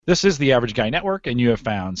This is the Average Guy Network, and you have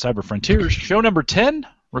found Cyber Frontiers, show number 10,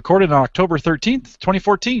 recorded on October 13th,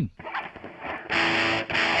 2014.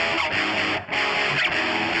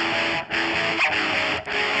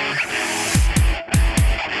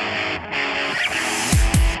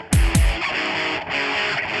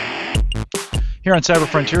 Here on Cyber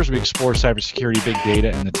Frontiers, we explore cybersecurity, big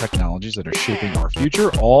data, and the technologies that are shaping our future,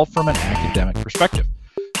 all from an academic perspective.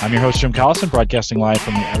 I'm your host, Jim Collison, broadcasting live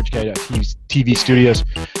from the Average Guy TV studios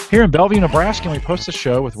here in Bellevue, Nebraska, and we post the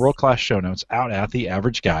show with world-class show notes out at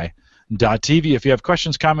theaverageguy.tv. If you have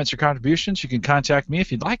questions, comments, or contributions, you can contact me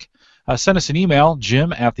if you'd like. Send us an email,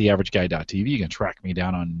 jim@theaverageguy.tv. You can track me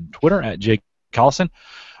down on Twitter at jcollison.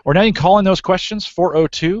 Or now you can call in those questions,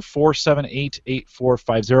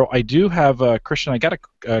 402-478-8450. I do have, Christian, I got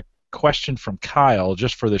a question from Kyle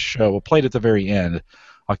just for this show. We'll play it at the very end.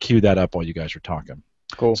 I'll cue that up while you guys are talking.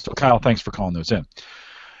 Cool. So, Kyle, thanks for calling those in.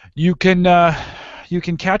 You can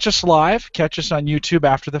catch us live, catch us on YouTube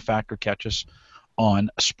after the fact, or catch us on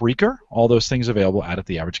Spreaker. All those things available at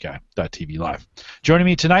theaverageguy.tv live. Joining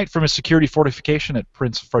me tonight from a security fortification at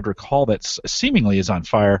Prince Frederick Hall that seemingly is on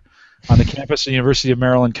fire on the campus of the University of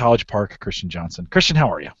Maryland, College Park, Christian Johnson. Christian,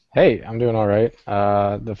 how are you? Hey, I'm doing all right.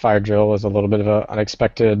 The fire drill was a little bit of an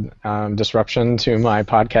unexpected disruption to my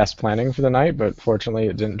podcast planning for the night, but fortunately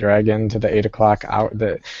it didn't drag into the 8 o'clock hour,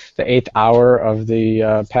 the 8th hour of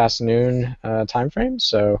the past noon time frame.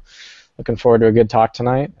 So looking forward to a good talk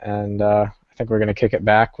tonight, and I think we're going to kick it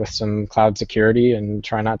back with some cloud security and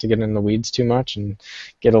try not to get in the weeds too much and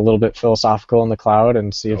get a little bit philosophical in the cloud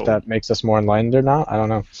and see if that makes us more enlightened or not. I don't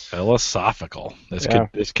know. Philosophical. This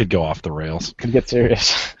could go off the rails. Could get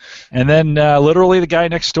serious. And then literally the guy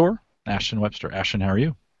next door, Ashton Webster. Ashton, how are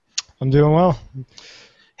you? I'm doing well.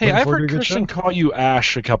 Hey, I've heard Christian call you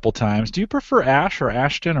Ash a couple times. Do you prefer Ash or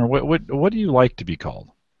Ashton, or what do you like to be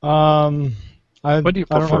called? What do you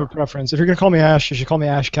prefer? I don't have a preference. If you're gonna call me Ash, you should call me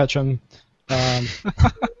Ash Ketchum.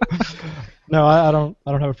 No, I don't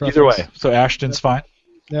have a preference. Either way, so Ashton's fine.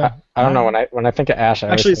 Yeah. I don't know, when I think of Ash,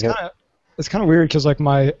 actually it's kind of weird because like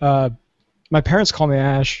my parents call me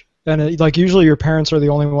Ash, and like usually your parents are the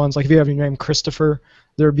only ones. Like if you have your name Christopher,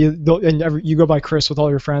 you go by Chris with all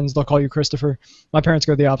your friends, they'll call you Christopher. My parents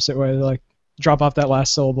go the opposite way. They like drop off that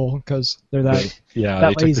last syllable because they're that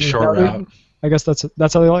they took the short route. I guess that's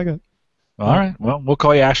how they like it. All right. Well, we'll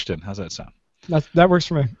call you Ashton. How's that sound? That works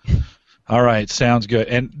for me. All right, sounds good.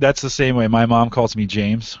 And that's the same way. My mom calls me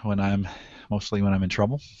James mostly when I'm in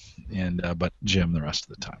trouble, and but Jim the rest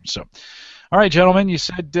of the time. So, all right, gentlemen, you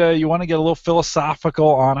said you want to get a little philosophical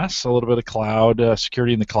on us, a little bit of cloud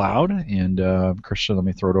security in the cloud, and Christian, let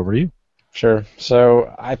me throw it over to you. Sure.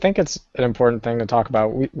 So I think it's an important thing to talk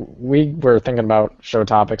about. We were thinking about show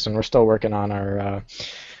topics, and we're still working on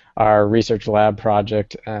our research lab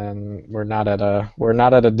project, and we're not at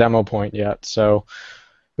a demo point yet. So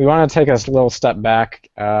we want to take a little step back.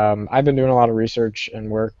 I've been doing a lot of research and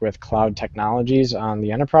work with cloud technologies on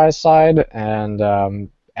the enterprise side, and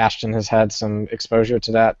Ashton has had some exposure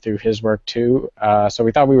to that through his work too. So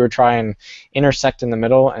we thought we would try and intersect in the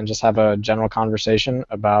middle and just have a general conversation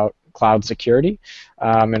about cloud security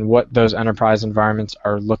and what those enterprise environments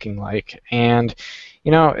are looking like. And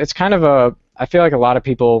it's kind of I feel like a lot of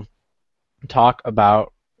people talk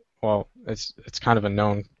about, well, it's kind of a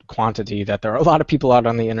known quantity that there are a lot of people out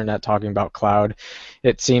on the internet talking about cloud.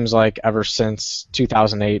 It seems like ever since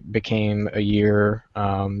 2008 became a year,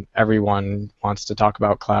 everyone wants to talk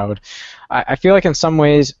about cloud. I feel like in some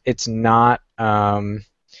ways it's not, in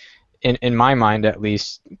my mind at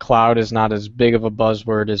least, cloud is not as big of a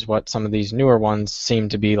buzzword as what some of these newer ones seem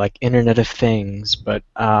to be, like Internet of Things. But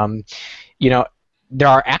there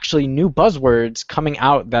are actually new buzzwords coming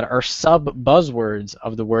out that are sub-buzzwords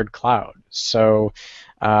of the word cloud. So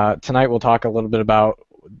tonight we'll talk a little bit about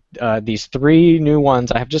these three new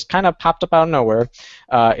ones I have just kind of popped up out of nowhere: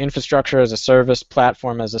 infrastructure as a service,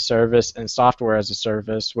 platform as a service, and software as a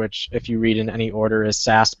service, which if you read in any order is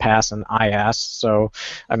SaaS, PaaS, and IaaS. So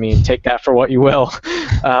I mean, take that for what you will.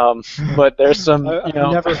 But there's some, I've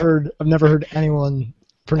never heard anyone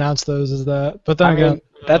pronounce those as that. But then again,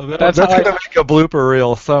 that's going to make a blooper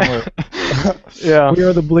reel somewhere. Yeah, we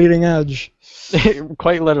are the bleeding edge.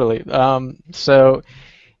 Quite literally. So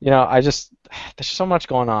there's so much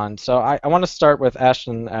going on. So I want to start with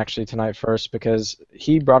Ashton actually tonight first, because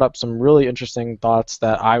he brought up some really interesting thoughts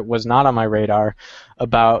that I was not on my radar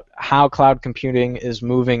about how cloud computing is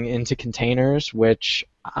moving into containers, which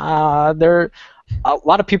a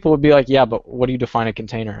lot of people would be like, yeah, but what do you define a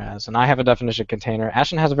container as? And I have a definition of container.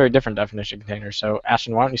 Ashton has a very different definition of container. So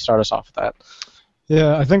Ashton, why don't you start us off with that?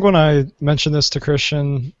 Yeah, I think when I mentioned this to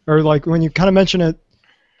Christian, or like when you kind of mention it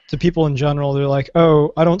to people in general, they're like,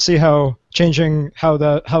 oh, I don't see how changing how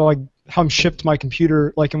I'm shipped my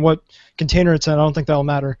computer, like in what container it's in, I don't think that'll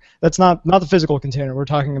matter. That's not the physical container. We're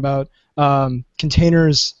talking about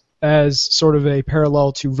containers as sort of a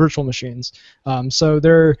parallel to virtual machines. So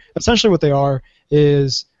they're essentially what they are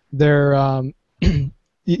is they're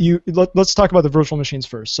let's talk about the virtual machines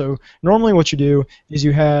first. So normally what you do is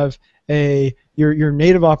you have your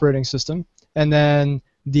native operating system, and then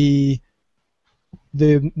the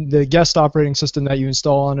guest operating system that you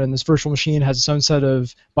install on this virtual machine has its own set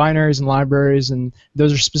of binaries and libraries, and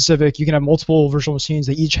those are specific. You can have multiple virtual machines.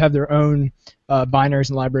 They each have their own binaries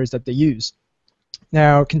and libraries that they use.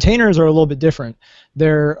 Now, containers are a little bit different.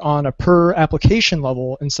 They're on a per application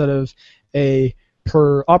level instead of a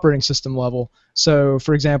per operating system level. So,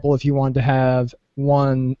 for example, if you wanted to have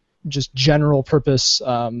one just general purpose,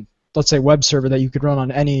 let's say web server that you could run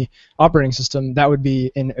on any operating system, that would be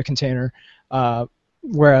in a container.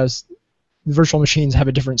 Whereas virtual machines have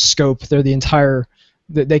a different scope. They're the entire,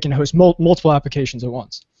 they can host multiple applications at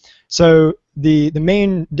once. So the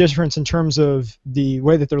main difference in terms of the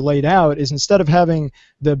way that they're laid out is instead of having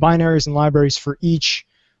the binaries and libraries for each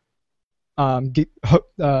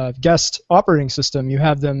guest operating system, you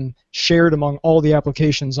have them shared among all the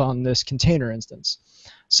applications on this container instance.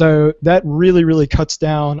 So that really, really cuts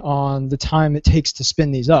down on the time it takes to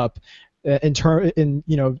spin these up. In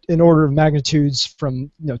order of magnitudes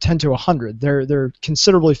from 10 to 100, they're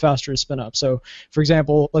considerably faster to spin up. So, for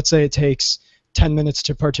example, let's say it takes 10 minutes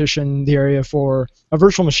to partition the area for a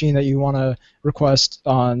virtual machine that you want to request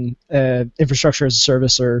on infrastructure as a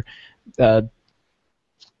service, or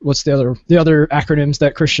what's the other acronyms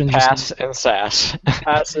that Christian PaaS and SaaS.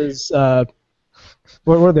 PaaS is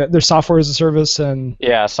what are they? They're software as a service and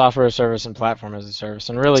software as a service and platform as a service,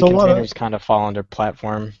 and really so containers kind of fall under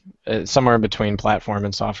platform, somewhere in between platform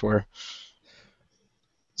and software.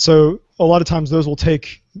 So a lot of times those will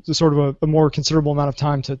take sort of a more considerable amount of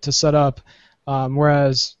time to set up,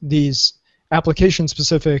 whereas these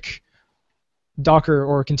application-specific Docker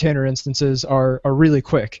or container instances are really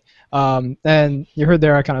quick. And you heard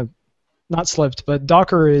there I kind of not slipped, but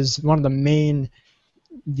Docker is one of the main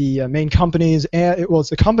companies, and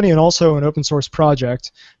it's a company and also an open source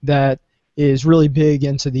project that is really big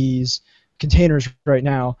into these containers right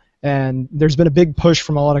now. And there's been a big push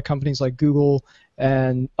from a lot of companies like Google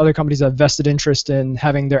and other companies that have vested interest in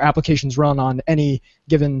having their applications run on any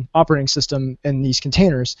given operating system in these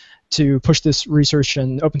containers to push this research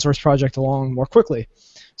and open source project along more quickly.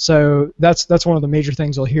 So that's one of the major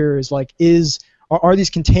things you'll hear is like, are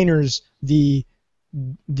these containers the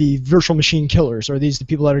virtual machine killers? Are these the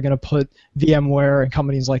people that are going to put VMware and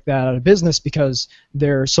companies like that out of business because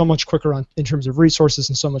they're so much quicker in terms of resources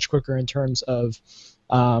and so much quicker in terms of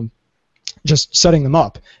just setting them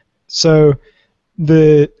up? So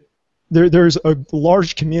there's a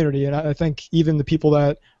large community, and I think even the people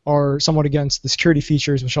that are somewhat against the security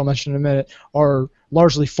features, which I'll mention in a minute, are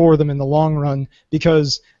largely for them in the long run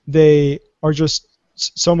because they are just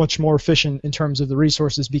so much more efficient in terms of the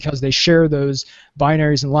resources because they share those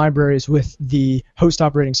binaries and libraries with the host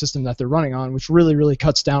operating system that they're running on, which really, really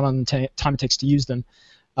cuts down on the time it takes to use them.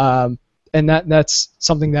 And that's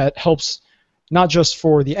something that helps not just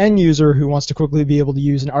for the end user who wants to quickly be able to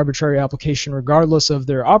use an arbitrary application regardless of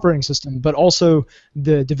their operating system, but also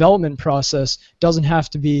the development process doesn't have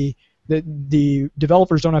to be, the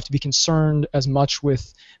developers don't have to be concerned as much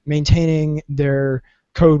with maintaining their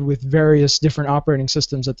code with various different operating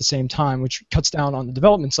systems at the same time, which cuts down on the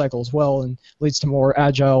development cycle as well and leads to more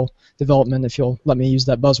agile development, if you'll let me use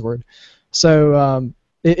that buzzword. So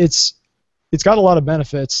it's got a lot of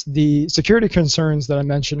benefits. The security concerns that I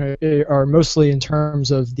mentioned are mostly in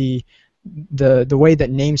terms of the way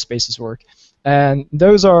that namespaces work, and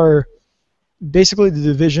those are basically the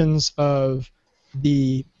divisions of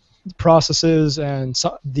the processes and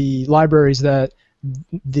the libraries that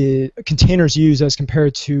the containers use as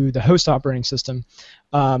compared to the host operating system.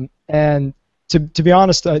 And to be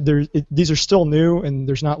honest, these are still new, and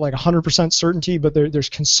there's not like 100% certainty, but there's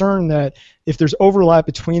concern that if there's overlap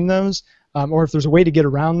between those, or if there's a way to get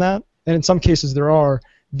around that, and in some cases there are,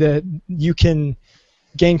 that you can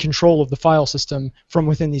gain control of the file system from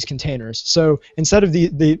within these containers. So instead of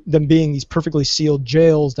them being these perfectly sealed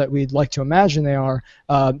jails that we'd like to imagine they are,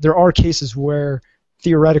 there are cases where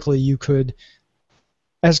theoretically you could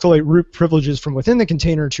escalate root privileges from within the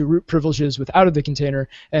container to root privileges without of the container,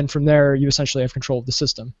 and from there you essentially have control of the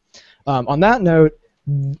system. On that note,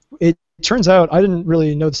 it turns out, I didn't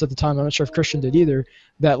really know this at the time, I'm not sure if Christian did either,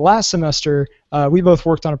 that last semester we both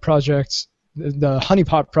worked on a project, the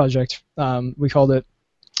Honeypot project, we called it,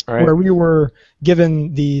 Right. where we were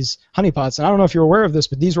given these honeypots. And I don't know if you're aware of this,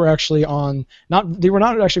 but these were actually they were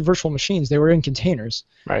not actually virtual machines. They were in containers.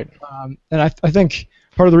 Right. And I think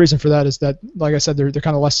part of the reason for that is that, like I said, they're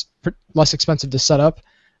kind of less expensive to set up.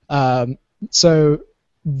 So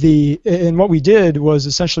what we did was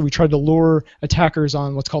essentially we tried to lure attackers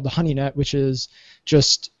on what's called the honey net, which is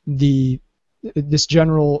just this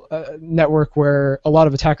general network where a lot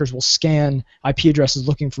of attackers will scan IP addresses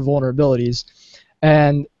looking for vulnerabilities.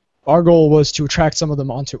 And our goal was to attract some of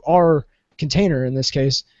them onto our container in this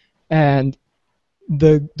case. And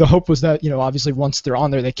the hope was that, obviously once they're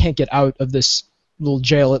on there, they can't get out of this little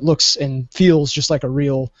jail. It looks and feels just like a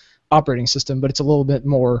real operating system, but it's a little bit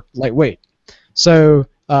more lightweight. So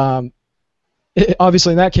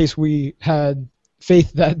obviously in that case, we had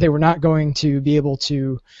faith that they were not going to be able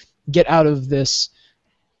to get out of this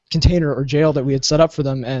container or jail that we had set up for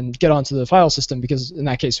them and get onto the file system, because in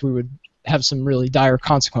that case we would have some really dire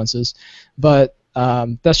consequences. But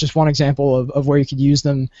that's just one example of where you could use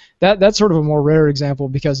them. That's sort of a more rare example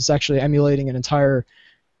because it's actually emulating an entire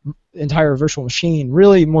virtual machine.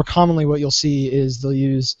 Really, more commonly what you'll see is they'll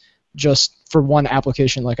use just for one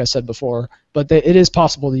application, like I said before. But it is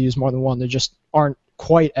possible to use more than one. They just aren't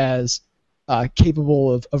quite as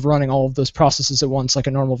capable of running all of those processes at once like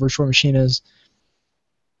a normal virtual machine is.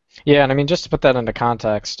 Yeah, and I mean, just to put that into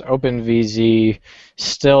context, OpenVZ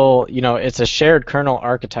still, it's a shared kernel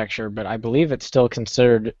architecture, but I believe it's still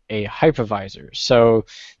considered a hypervisor. So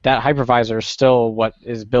that hypervisor is still what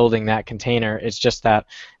is building that container. It's just that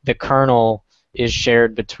the kernel is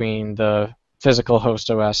shared between the physical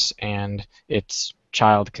host OS and its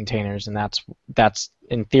child containers, and that's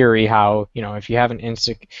in theory how, if you have an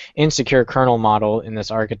insecure kernel model in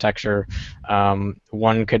this architecture,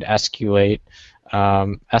 one could escalate up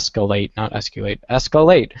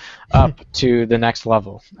to the next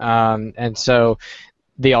level. And so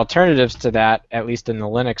the alternatives to that, at least in the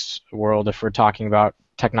Linux world, if we're talking about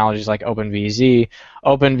technologies like OpenVZ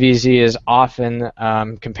is often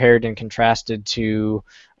compared and contrasted to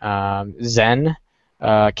Zen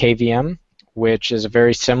KVM, which is a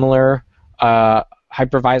very similar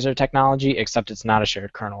hypervisor technology, except it's not a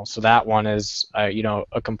shared kernel. So that one is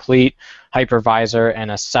a complete hypervisor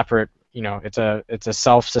and a separate, it's a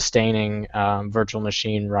self-sustaining virtual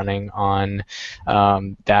machine running on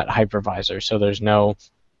that hypervisor. So there's no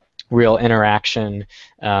real interaction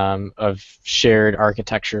of shared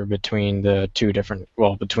architecture between the two different,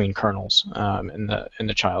 between kernels in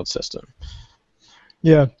the child system.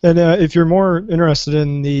 Yeah, and if you're more interested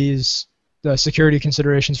in these security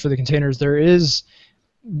considerations for the containers,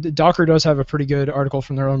 Docker does have a pretty good article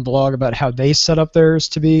from their own blog about how they set up theirs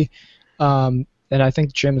to be, and I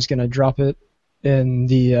think Jim is going to drop it in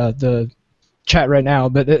the chat right now.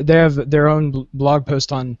 But they have their own blog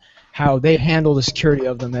post on how they handle the security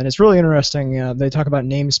of them, and it's really interesting. They talk about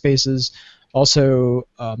namespaces, also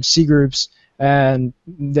C groups, and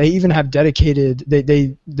they even have dedicated.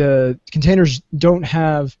 The containers don't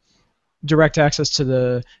have direct access to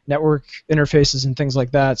the network interfaces and things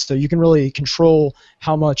like that, so you can really control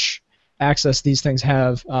how much access these things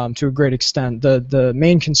have to a great extent. The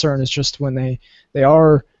main concern is just when they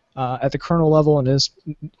are at the kernel level, and it is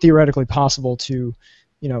theoretically possible to,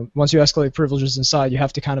 once you escalate privileges inside, you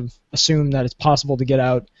have to kind of assume that it's possible to get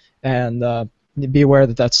out and be aware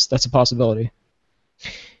that that's a possibility.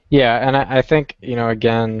 Yeah, and I think,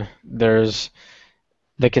 again,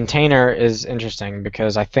 the container is interesting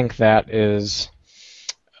because I think that is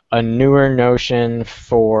a newer notion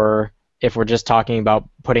for if we're just talking about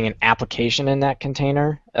putting an application in that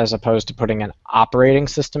container as opposed to putting an operating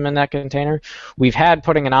system in that container. We've had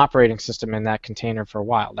putting an operating system in that container for a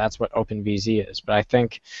while. That's what OpenVZ is. But I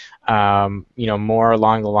think more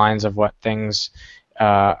along the lines of what things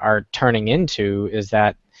are turning into is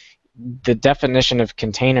that the definition of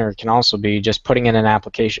container can also be just putting in an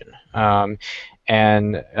application.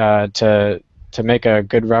 And to make a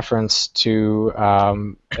good reference to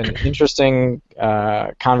an interesting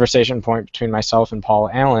conversation point between myself and Paul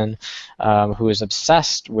Allen, who is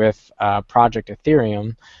obsessed with Project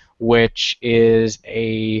Ethereum, which is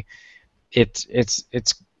it's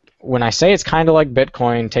when I say it's kind of like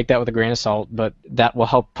Bitcoin, take that with a grain of salt, but that will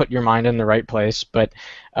help put your mind in the right place. But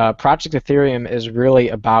Project Ethereum is really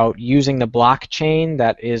about using the blockchain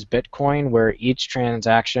that is Bitcoin, where each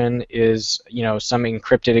transaction is, some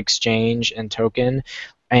encrypted exchange and token,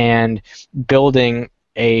 and building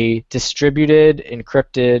a distributed,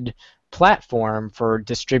 encrypted platform for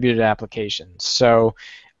distributed applications. So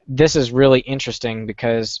this is really interesting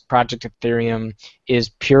because Project Ethereum is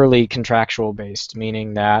purely contractual based,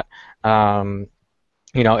 meaning that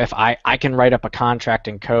if I can write up a contract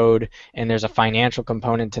in code and there's a financial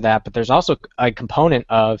component to that, but there's also a component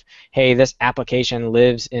of, hey, this application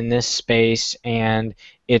lives in this space and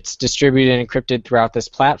it's distributed and encrypted throughout this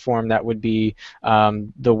platform that would be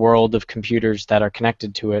the world of computers that are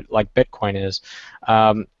connected to it, like Bitcoin is.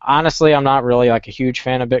 Honestly, I'm not really like a huge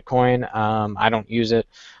fan of Bitcoin. I don't use it.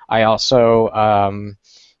 I also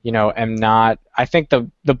am not. I think the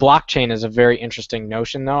blockchain is a very interesting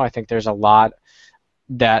notion, though. I think there's a lot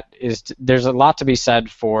to be said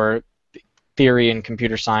for theory and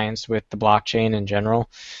computer science with the blockchain in general.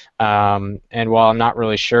 And while I'm not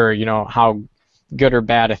really sure, how good or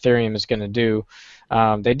bad Ethereum is going to do,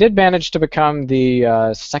 they did manage to become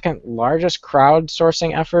the second largest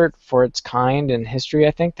crowdsourcing effort for its kind in history.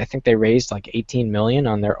 I think they raised like 18 million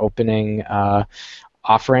on their opening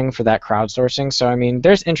offering for that crowdsourcing. So I mean,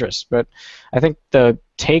 there's interest, but I think the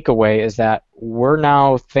takeaway is that we're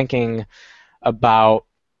now thinking about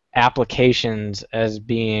applications as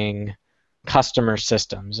being customer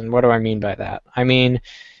systems. And what do I mean by that? I mean,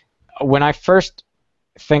 when I first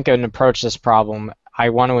think and approach this problem, I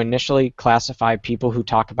want to initially classify people who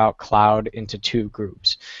talk about cloud into two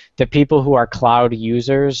groups. The people who are cloud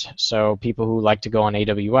users, so people who like to go on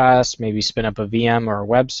AWS, maybe spin up a VM or a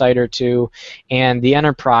website or two, and the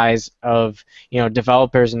enterprise of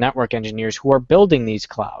developers and network engineers who are building these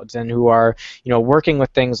clouds and who are working with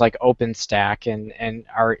things like OpenStack and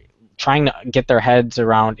are trying to get their heads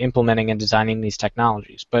around implementing and designing these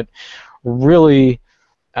technologies. But really,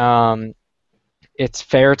 it's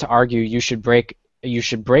fair to argue you should break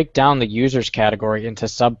down the users category into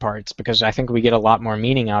subparts, because I think we get a lot more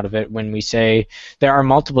meaning out of it when we say there are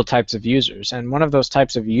multiple types of users, and one of those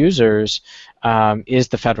types of users is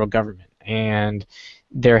the federal government. And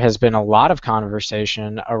there has been a lot of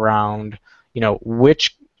conversation around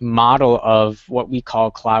which model of what we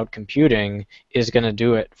call cloud computing is going to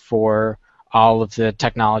do it for all of the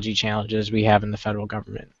technology challenges we have in the federal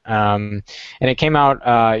government. And it came out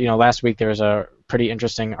last week. There was a pretty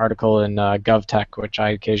interesting article in GovTech, which I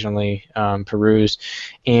occasionally peruse,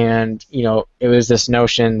 and it was this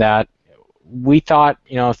notion that we thought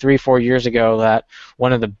 3-4 years ago that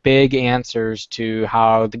one of the big answers to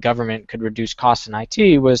how the government could reduce costs in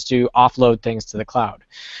IT was to offload things to the cloud.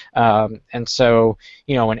 And so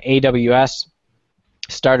when AWS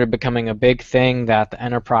started becoming a big thing that the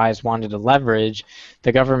enterprise wanted to leverage,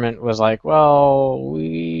 the government was like, well,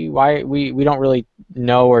 we don't really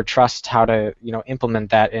know or trust how to implement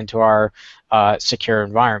that into our secure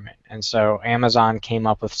environment. And so Amazon came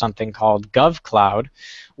up with something called GovCloud,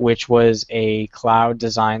 which was a cloud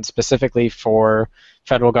designed specifically for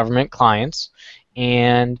federal government clients.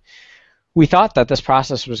 And we thought that this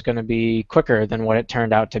process was going to be quicker than what it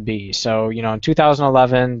turned out to be. So, in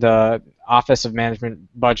 2011, the Office of Management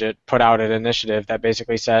Budget put out an initiative that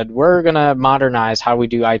basically said, we're going to modernize how we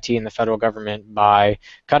do IT in the federal government by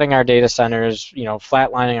cutting our data centers,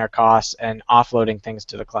 flatlining our costs, and offloading things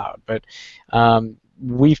to the cloud. But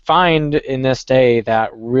we find in this day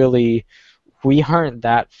that really we aren't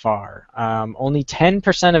that far. Only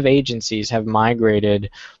 10% of agencies have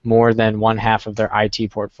migrated more than one half of their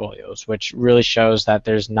IT portfolios, which really shows that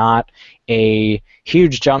there's not a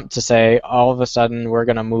huge jump to say all of a sudden we're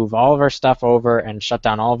going to move all of our stuff over and shut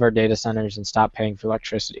down all of our data centers and stop paying for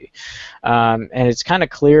electricity. And it's kind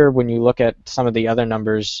of clear when you look at some of the other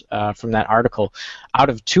numbers from that article.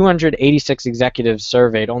 Out of 286 executives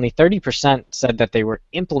surveyed, only 30% said that they were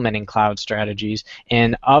implementing cloud strategies,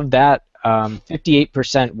 and of that,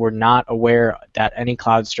 58% were not aware that any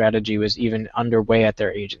cloud strategy was even underway at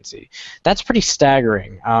their agency. That's pretty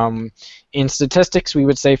staggering. In statistics, we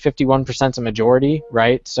would say 51% is a majority,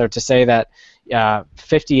 right? So to say that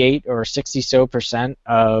 58 or 60%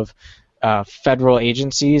 of federal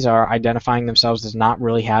agencies are identifying themselves as not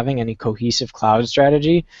really having any cohesive cloud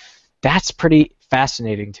strategy, that's pretty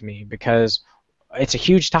fascinating to me, because it's a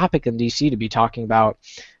huge topic in DC to be talking about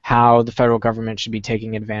how the federal government should be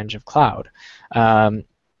taking advantage of cloud. And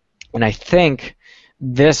I think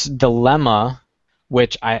this dilemma,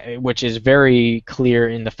 which is very clear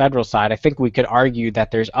in the federal side, I think we could argue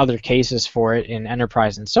that there's other cases for it in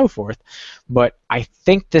enterprise and so forth, but I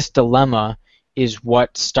think this dilemma is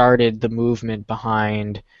what started the movement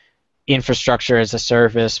behind infrastructure as a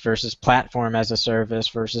service versus platform as a service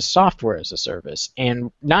versus software as a service.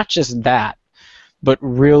 And not just that, but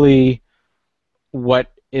really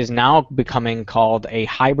what is now becoming called a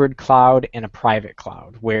hybrid cloud and a private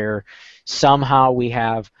cloud, where somehow we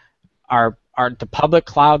have the public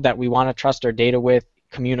cloud that we want to trust our data with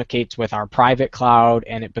communicates with our private cloud,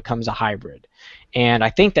 and it becomes a hybrid. And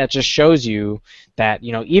I think that just shows you that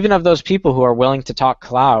even of those people who are willing to talk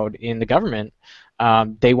cloud in the government,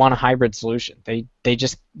 they want a hybrid solution. They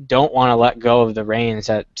just don't want to let go of the reins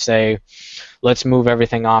that say, let's move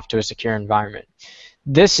everything off to a secure environment.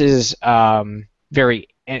 This is a very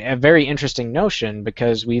interesting notion,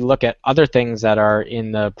 because we look at other things that are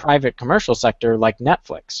in the private commercial sector, like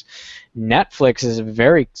Netflix. Netflix is a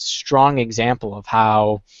very strong example of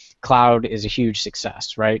how cloud is a huge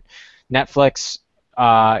success, right? Netflix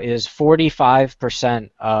is 45%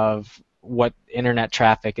 of what internet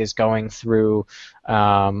traffic is going through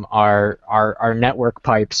our network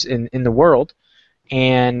pipes in the world.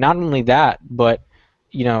 And not only that, but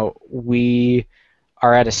we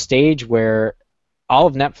are at a stage where all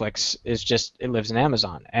of Netflix is just, it lives in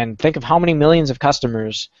Amazon. And think of how many millions of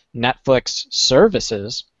customers Netflix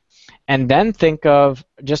services, and then think of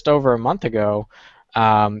just over a month ago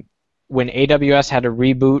when AWS had to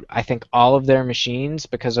reboot, I think, all of their machines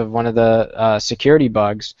because of one of the security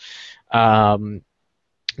bugs.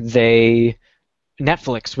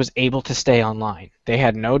 Netflix was able to stay online. They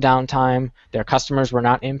had no downtime. Their customers were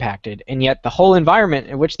not impacted, and yet the whole environment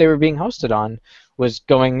in which they were being hosted on was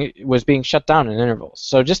being shut down in intervals.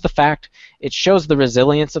 So just the fact, it shows the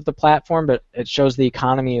resilience of the platform, but it shows the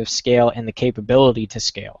economy of scale and the capability to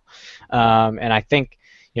scale. And I think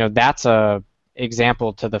that's a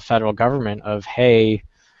example to the federal government of, hey,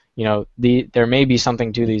 there may be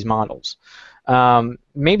something to these models.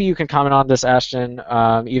 Maybe you can comment on this, Ashton,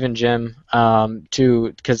 even Jim,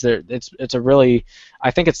 too, because it's a really,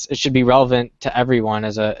 I think it should be relevant to everyone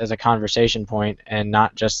as a conversation point, and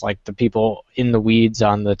not just like the people in the weeds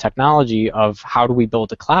on the technology of how do we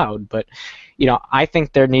build a cloud. But I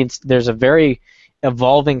think there's a very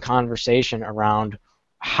evolving conversation around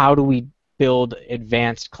how do we build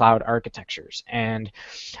advanced cloud architectures. And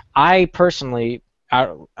I personally,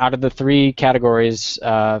 out of the three categories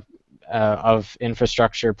of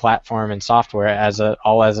infrastructure, platform, and software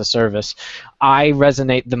all as a service, I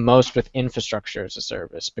resonate the most with infrastructure as a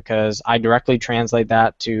service, because I directly translate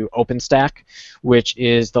that to OpenStack, which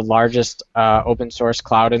is the largest open source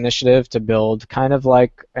cloud initiative to build kind of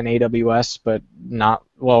like an AWS, but not,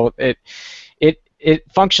 well, it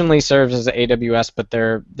functionally serves as AWS, but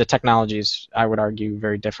the technologies, I would argue,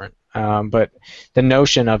 very different. But the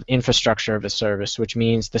notion of infrastructure of a service, which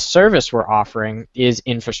means the service we're offering is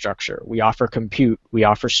infrastructure. We offer compute, we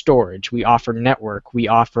offer storage, we offer network, we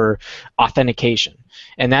offer authentication,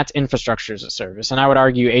 and that's infrastructure as a service. And I would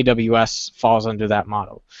argue AWS falls under that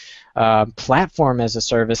model. Platform as a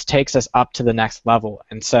service takes us up to the next level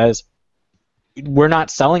and says, we're not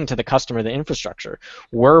selling to the customer the infrastructure.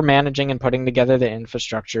 We're managing and putting together the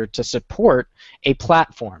infrastructure to support a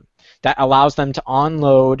platform that allows them to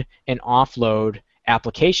onload and offload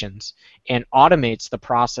applications and automates the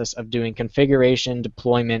process of doing configuration,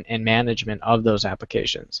 deployment, and management of those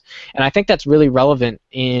applications. And I think that's really relevant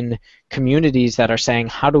in communities that are saying,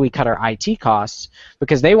 how do we cut our IT costs?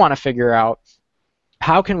 Because they want to figure out,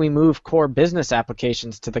 how can we move core business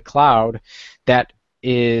applications to the cloud that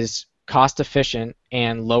is cost efficient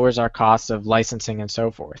and lowers our costs of licensing and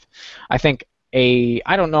so forth. I think I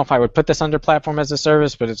don't know if I would put this under platform as a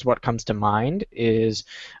service, but it's what comes to mind, is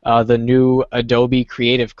the new Adobe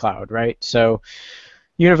Creative Cloud, right? So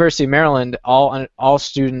University of Maryland, all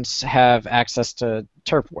students have access to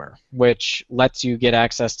Terpware, which lets you get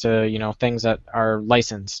access to things that are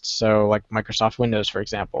licensed, so like Microsoft Windows, for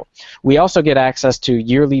example. We also get access to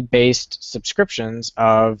yearly based subscriptions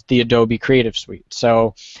of the Adobe Creative Suite.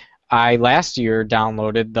 So I last year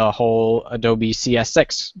downloaded the whole Adobe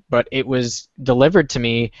CS6, but it was delivered to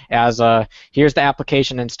me as here's the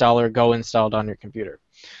application installer, go install it on your computer.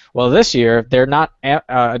 Well, this year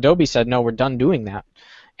Adobe said, no, we're done doing that,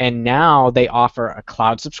 and now they offer a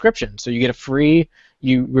cloud subscription. So you get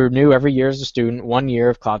you renew every year as a student 1 year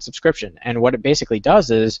of cloud subscription. And what it basically does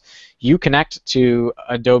is you connect to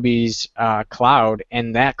Adobe's cloud,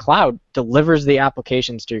 and that cloud delivers the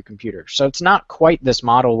applications to your computer. So it's not quite this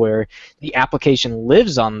model where the application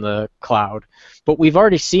lives on the cloud, but we've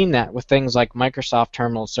already seen that with things like Microsoft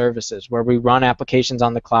Terminal Services, where we run applications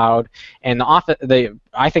on the cloud. And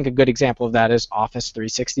I think a good example of that is Office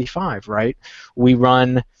 365, right? We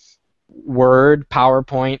run Word,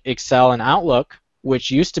 PowerPoint, Excel, and Outlook,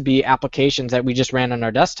 which used to be applications that we just ran on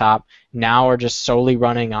our desktop, now are just solely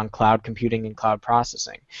running on cloud computing and cloud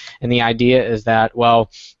processing. And the idea is that,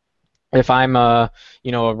 well, if I'm a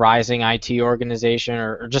rising IT organization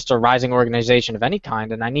or just a rising organization of any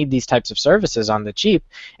kind, and I need these types of services on the cheap,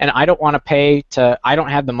 and I don't want to I don't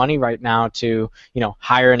have the money right now to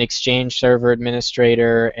hire an Exchange server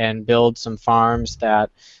administrator and build some farms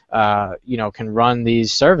that can run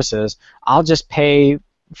these services, I'll just pay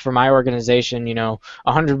for my organization,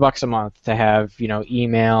 $100 a month to have,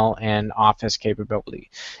 email and Office capability.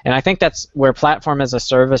 And I think that's where platform as a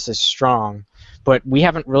service is strong, but we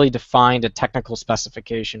haven't really defined a technical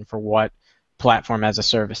specification for what platform as a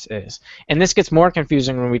service is. And this gets more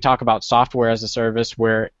confusing when we talk about software as a service,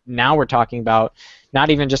 where now we're talking about not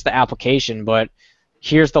even just the application, but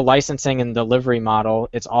here's the licensing and delivery model.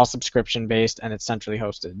 It's all subscription based and it's centrally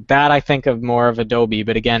hosted. That I think of more of Adobe,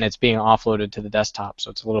 but again, it's being offloaded to the desktop, so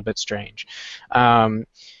it's a little bit strange.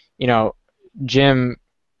 Jim,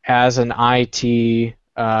 as an IT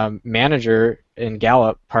manager in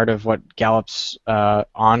Gallup, part of what Gallup's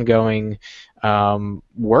ongoing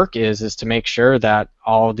work is to make sure that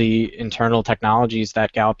all the internal technologies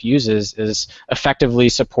that Gallup uses is effectively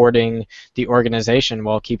supporting the organization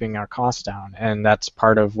while keeping our costs down. And that's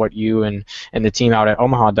part of what you and the team out at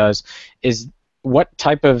Omaha does. Is what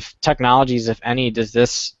type of technologies, if any, does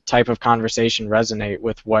this type of conversation resonate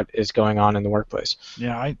with what is going on in the workplace?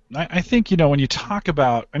 Yeah, I think when you talk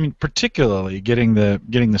about, particularly getting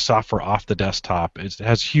the software off the desktop, it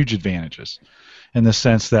has huge advantages, in the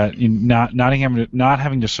sense that not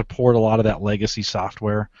having to support a lot of that legacy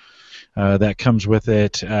software that comes with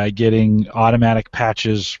it, getting automatic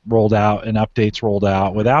patches rolled out and updates rolled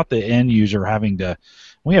out without the end user having to.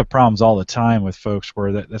 We have problems all the time with folks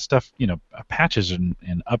where that stuff, patches and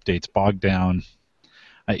updates bog down,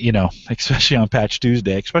 especially on Patch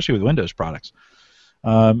Tuesday, especially with Windows products.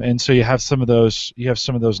 And so you have some of those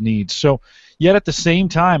needs. So yet at the same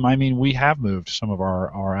time, we have moved some of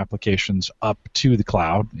our applications up to the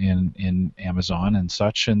cloud in Amazon and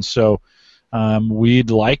such. And so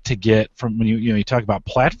we'd like to get from when you talk about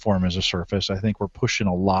platform as a service. I think we're pushing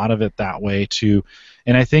a lot of it that way too.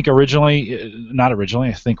 And I think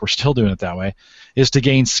I think we're still doing it that way, is to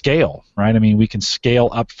gain scale, right? We can scale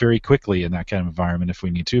up very quickly in that kind of environment if we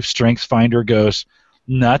need to. If StrengthsFinder goes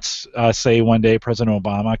nuts, say one day President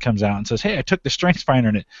Obama comes out and says, hey, I took the StrengthsFinder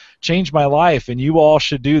and it changed my life, and you all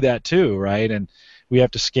should do that too, right? And we have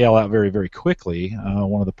to scale out very, very quickly.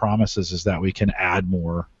 One of the promises is that we can add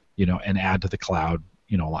more, and add to the cloud,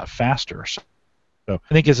 a lot faster. So I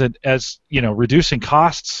think as reducing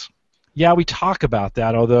costs, yeah, we talk about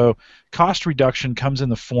that, although cost reduction comes in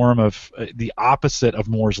the form of the opposite of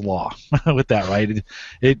Moore's law with that, right?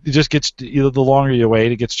 It just gets, the longer you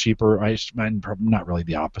wait, it gets cheaper. Not really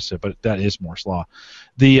the opposite, but that is Moore's law.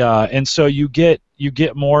 And so you get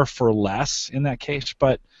more for less in that case,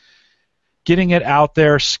 but getting it out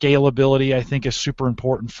there, scalability, I think, is super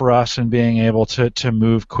important for us, and being able to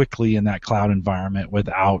move quickly in that cloud environment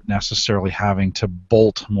without necessarily having to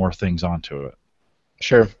bolt more things onto it.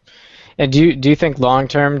 Sure. And do you think long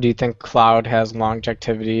term, do you think cloud has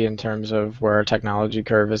longevity in terms of where our technology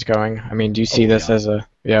curve is going? Do you see this as a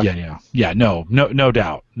Yeah, no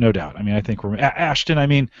doubt. I think we're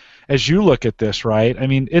Ashton, as you look at this, right?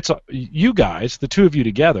 It's you guys, the two of you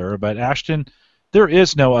together, but Ashton, there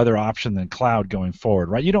is no other option than cloud going forward,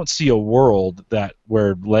 right? You don't see a world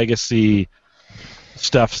where legacy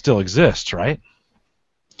stuff still exists, right?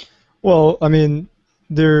 Well,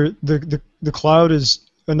 the cloud is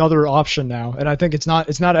another option now, and I think it's not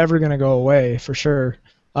ever going to go away for sure.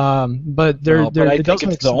 But I think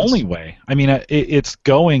it's the only way. It's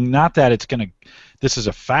going. Not that it's going to. This is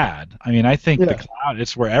a fad. I think the cloud.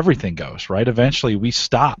 It's where everything goes, right? Eventually, we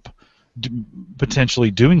stop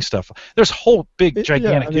potentially doing stuff. There's whole big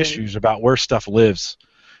gigantic issues about where stuff lives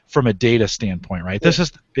from a data standpoint, right? This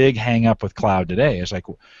is the big hang up with cloud today. Is like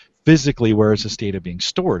physically, where is this data being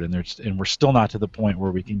stored? And we're still not to the point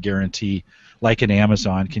where we can guarantee, like an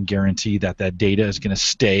Amazon can guarantee that data is going to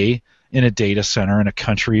stay in a data center in a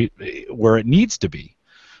country where it needs to be.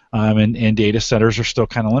 And data centers are still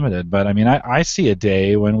kind of limited. But I see a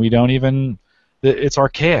day when we don't even. It's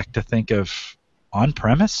archaic to think of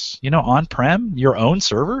on-premise, on-prem, your own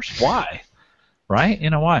servers. Why? Right?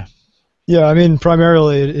 Why? Yeah,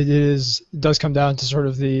 primarily it does come down to sort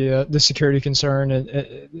of the security concern,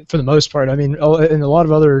 and for the most part. In a lot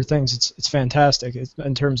of other things, it's fantastic.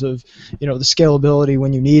 In terms of the scalability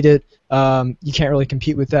when you need it. You can't really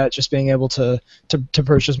compete with that. Just being able to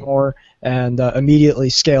purchase more and immediately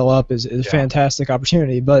scale up is a fantastic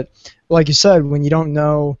opportunity. But like you said, when you don't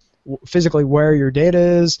know physically where your data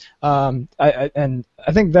is, I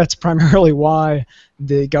think that's primarily why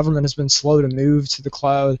the government has been slow to move to the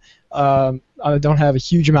cloud. I don't have a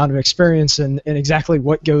huge amount of experience in exactly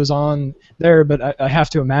what goes on there, but I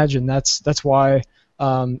have to imagine that's why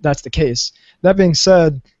that's the case. That being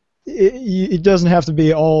said, it doesn't have to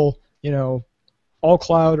be all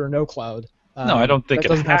cloud or no cloud. No, I don't think that it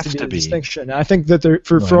doesn't have has to be to a be. distinction. I think that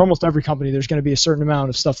for Right. almost every company, there's going to be a certain amount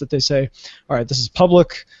of stuff that they say, all right, this is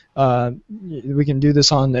public. We can do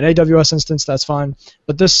this on an AWS instance. That's fine.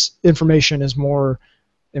 But this information is more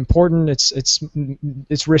important. It's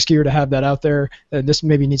riskier to have that out there. This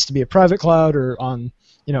maybe needs to be a private cloud or on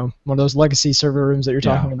one of those legacy server rooms that you're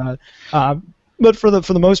talking about. But for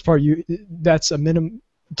the most part, that's a minimum.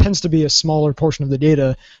 Tends to be a smaller portion of the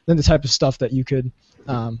data than the type of stuff that you could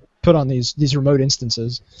put on these remote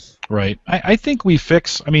instances. Right. I think we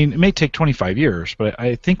fix. I mean, it may take 25 years, but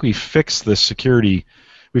I think we fix the security.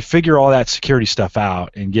 We figure all that security stuff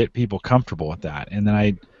out and get people comfortable with that. And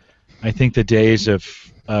then I think the days of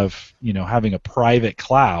having a private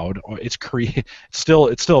cloud, or it's still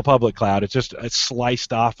a public cloud. It's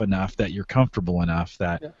sliced off enough that you're comfortable enough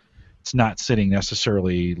that it's not sitting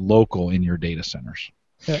necessarily local in your data centers.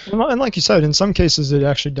 Yeah, and like you said, in some cases it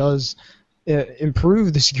actually does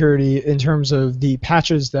improve the security in terms of the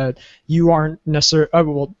patches that you aren't necessarily.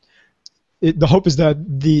 The hope is that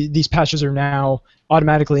these patches are now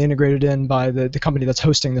automatically integrated in by the company that's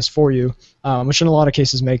hosting this for you, which in a lot of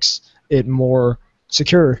cases makes it more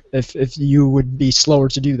secure if you would be slower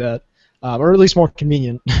to do that, or at least more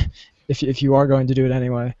convenient if you are going to do it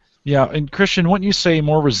anyway. Yeah, and Christian, wouldn't you say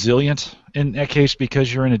more resilient in that case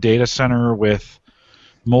because you're in a data center with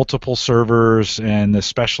multiple servers and the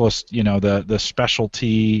specialist, the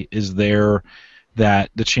specialty is there,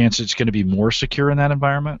 that the chance it's going to be more secure in that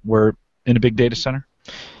environment where in a big data center?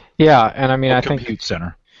 Yeah, and I mean, I compute think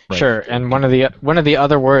center. Right. sure. And one of the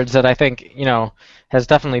other words that I think has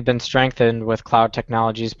definitely been strengthened with cloud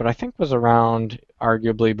technologies, but I think was around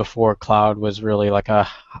arguably before cloud was really like a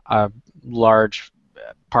large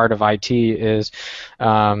part of IT is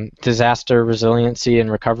disaster resiliency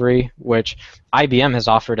and recovery, which IBM has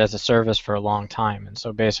offered as a service for a long time. And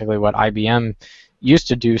so basically what IBM used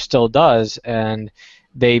to do still does, and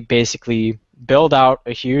they basically build out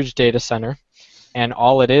a huge data center, and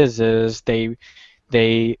all it is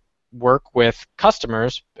they work with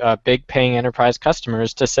customers, big paying enterprise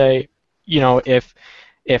customers, to say,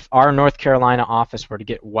 if our North Carolina office were to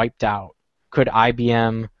get wiped out, could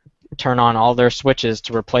IBM turn on all their switches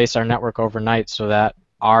to replace our network overnight so that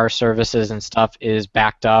our services and stuff is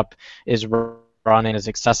backed up, is running, is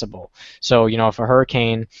accessible? So, if a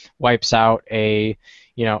hurricane wipes out an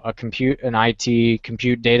IT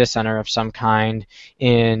compute data center of some kind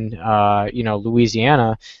in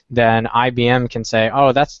Louisiana, then IBM can say,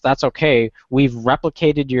 oh, that's okay. We've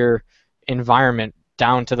replicated your environment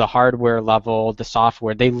down to the hardware level, the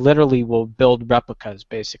software. They literally will build replicas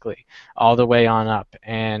basically all the way on up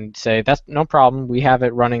and say, that's no problem. We have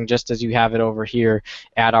it running just as you have it over here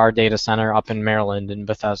at our data center up in Maryland in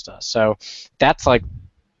Bethesda. So that's like,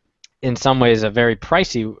 in some ways, a very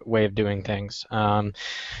pricey way of doing things. But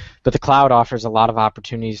the cloud offers a lot of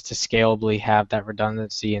opportunities to scalably have that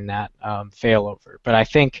redundancy and that failover. But I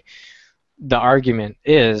think the argument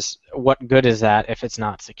is, what good is that if it's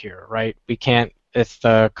not secure, right? It's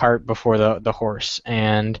the cart before the horse.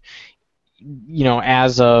 And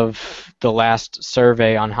as of the last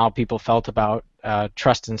survey on how people felt about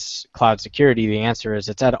trust in cloud security, the answer is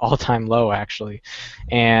it's at all-time low, actually.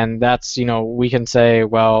 And that's, we can say,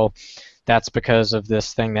 well, that's because of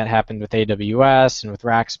this thing that happened with AWS and with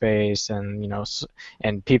Rackspace,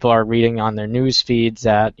 and people are reading on their news feeds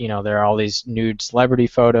that there are all these nude celebrity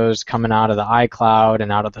photos coming out of the iCloud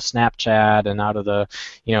and out of the Snapchat and out of the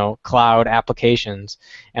cloud applications.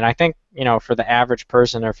 And I think for the average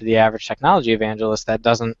person or for the average technology evangelist, that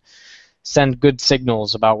doesn't send good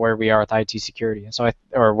signals about where we are with IT security, and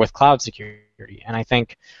or with cloud security. And I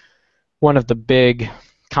think one of the big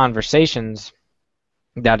conversations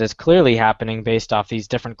that is clearly happening based off these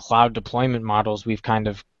different cloud deployment models we've kind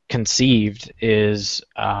of conceived is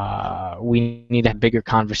we need to have bigger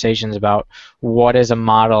conversations about what is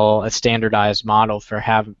a standardized model for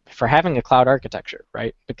having a cloud architecture,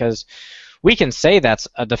 right? Because we can say that's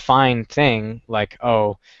a defined thing, like,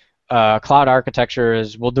 cloud architecture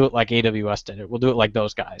is, we'll do it like AWS did it. We'll do it like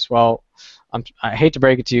those guys. Well, I hate to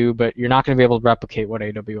break it to you, but you're not going to be able to replicate what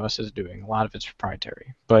AWS is doing. A lot of it's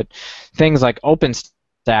proprietary. But things like OpenStack,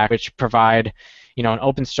 which provide an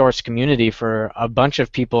open source community for a bunch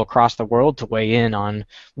of people across the world to weigh in on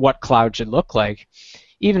what cloud should look like,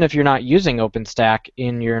 even if you're not using OpenStack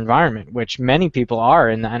in your environment, which many people are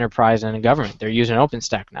in the enterprise and in government. They're using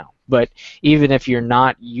OpenStack now. But even if you're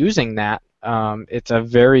not using that, it's a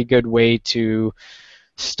very good way to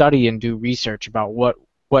study and do research about what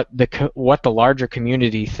the larger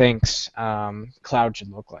community thinks cloud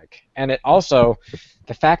should look like. And it also,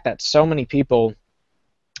 the fact that so many people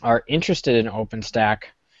are interested in OpenStack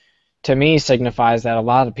to me signifies that a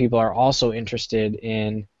lot of people are also interested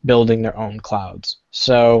in building their own clouds.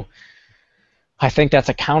 So I think that's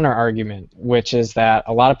a counter argument, which is that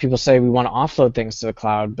a lot of people say we want to offload things to the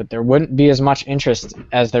cloud, but there wouldn't be as much interest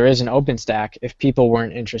as there is in OpenStack if people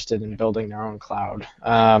weren't interested in building their own cloud.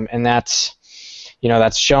 And that's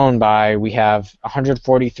shown by, we have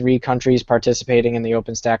 143 countries participating in the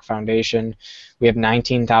OpenStack Foundation. We have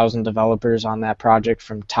 19,000 developers on that project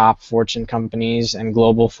from top Fortune companies and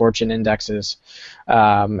global Fortune indexes.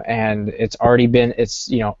 And it's already been,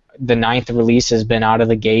 the 9th release has been out of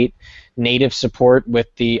the gate. Native support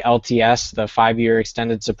with the LTS, the 5-year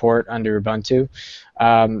extended support under Ubuntu.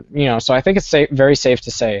 So I think it's very safe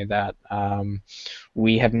to say that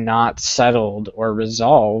we have not settled or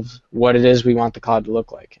resolved what it is we want the cloud to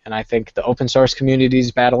look like. And I think the open source community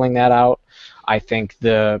is battling that out. I think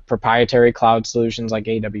the proprietary cloud solutions like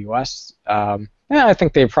AWS, I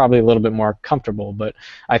think they're probably a little bit more comfortable, but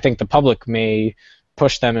I think the public may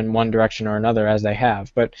push them in one direction or another as they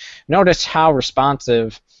have. But notice how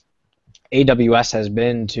responsive AWS has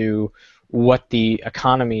been to what the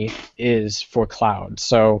economy is for cloud.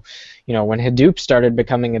 So, when Hadoop started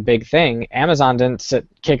becoming a big thing, Amazon didn't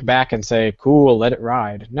kick back and say, "Cool, let it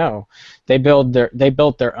ride." No, they built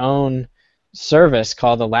their own service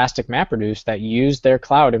called Elastic MapReduce that used their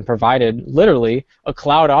cloud and provided literally a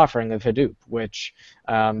cloud offering of Hadoop, which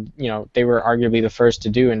they were arguably the first to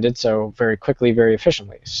do and did so very quickly, very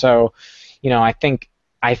efficiently. So,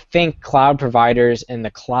 I think cloud providers and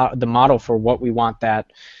the model for what we want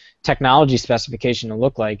that technology specification to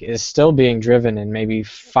look like is still being driven in maybe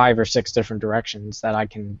 5 or 6 different directions that I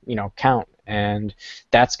can count, and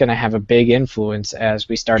that's going to have a big influence as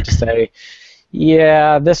we start to say,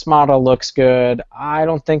 yeah, this model looks good. I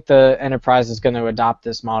don't think the enterprise is going to adopt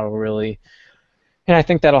this model really. And I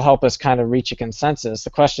think that'll help us kind of reach a consensus.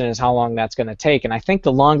 The question is how long that's going to take. And I think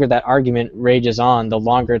the longer that argument rages on, the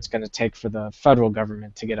longer it's going to take for the federal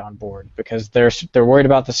government to get on board, because they're worried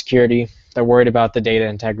about the security, they're worried about the data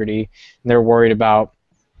integrity, and they're worried about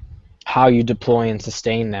how you deploy and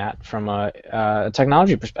sustain that from a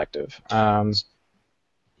technology perspective.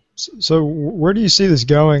 So where do you see this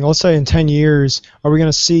going? Let's say in 10 years, are we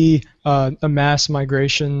going to see a mass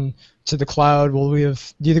migration to the cloud? Do you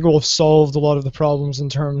think we'll have solved a lot of the problems in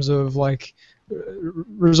terms of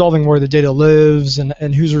resolving where the data lives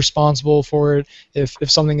and who's responsible for it if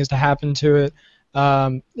something is to happen to it?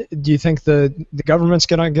 Do you think the government's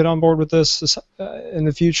going to get on board with this in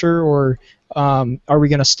the future, or are we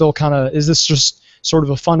going to still is this just sort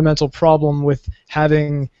of a fundamental problem with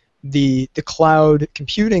having the cloud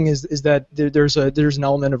computing is that there's an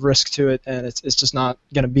element of risk to it, and it's just not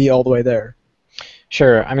going to be all the way there?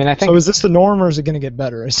 Sure. I mean, I think. So is this the norm, or is it going to get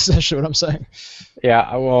better? Is essentially what I'm saying.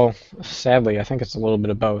 Yeah. Well, sadly, I think it's a little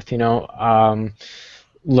bit of both.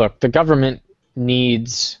 Look, the government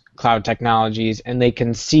needs cloud technologies, and they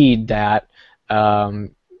concede that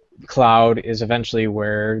cloud is eventually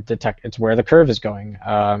where it's where the curve is going,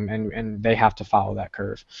 and they have to follow that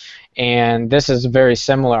curve. And this is a very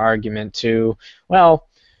similar argument to, well,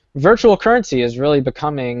 virtual currency is really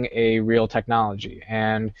becoming a real technology,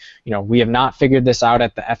 and we have not figured this out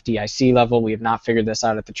at the FDIC level, we have not figured this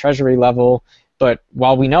out at the Treasury level, but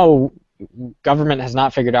while we know government has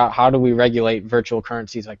not figured out how do we regulate virtual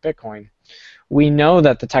currencies like Bitcoin, we know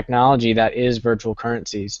that the technology that is virtual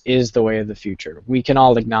currencies is the way of the future. We can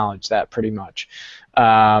all acknowledge that pretty much.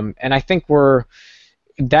 And I think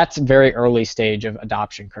that's a very early stage of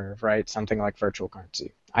adoption curve, right? Something like virtual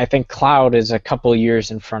currency. I think cloud is a couple years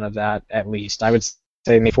in front of that at least. I would say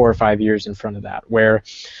maybe 4 or 5 years in front of that, where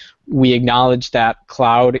we acknowledge that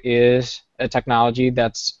cloud is a technology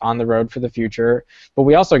that's on the road for the future, but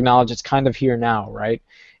we also acknowledge it's kind of here now, right?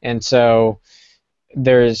 And so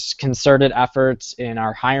there's concerted efforts in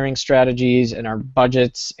our hiring strategies, in our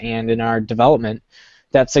budgets, and in our development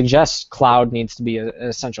that suggest cloud needs to be an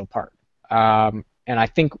essential part. And I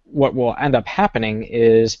think what will end up happening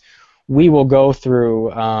is we will go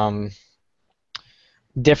through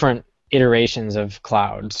different iterations of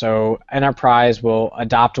cloud. So enterprise will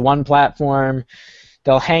adopt one platform,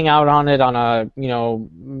 they'll hang out on it on a,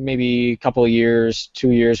 maybe a couple of years,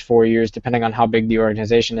 2 years, 4 years, depending on how big the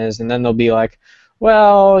organization is, and then they'll be like,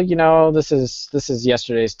 well, this is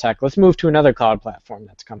yesterday's tech. Let's move to another cloud platform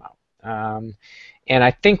that's come out. And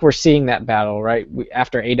I think we're seeing that battle, right?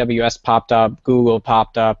 After AWS popped up, Google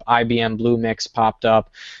popped up, IBM Bluemix popped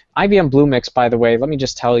up. IBM Bluemix, by the way, let me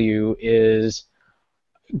just tell you, is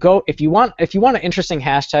if you want an interesting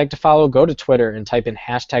hashtag to follow, go to Twitter and type in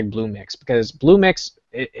 #Bluemix, because Bluemix,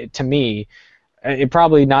 to me, it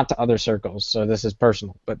probably not to other circles, so this is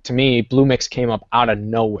personal, but to me, Bluemix came up out of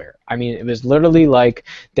nowhere. I mean, it was literally like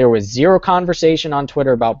there was zero conversation on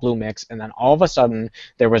Twitter about Bluemix, and then all of a sudden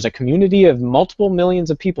there was a community of multiple millions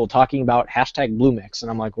of people talking about hashtag Bluemix, and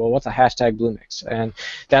I'm like, well, what's a hashtag Bluemix? And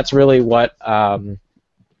that's really what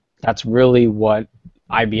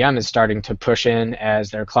IBM is starting to push in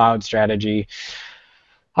as their cloud strategy.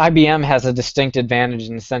 IBM has a distinct advantage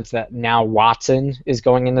in the sense that now Watson is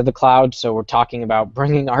going into the cloud, so we're talking about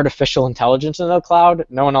bringing artificial intelligence into the cloud.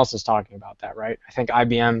 No one else is talking about that, right? I think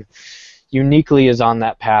IBM uniquely is on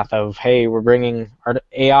that path of, hey, we're bringing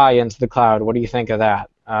AI into the cloud. What do you think of that?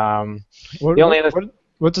 What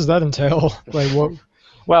does that entail? Like what?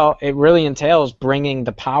 Well, it really entails bringing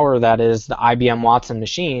the power that is the IBM Watson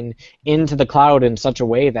machine into the cloud in such a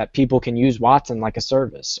way that people can use Watson like a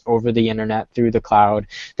service over the internet through the cloud.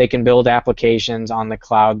 They can build applications on the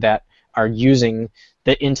cloud that are using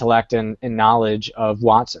the intellect and knowledge of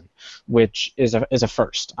Watson, which is a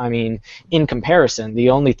first. I mean, in comparison,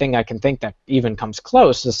 the only thing I can think that even comes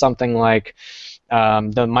close is something like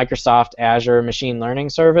the Microsoft Azure Machine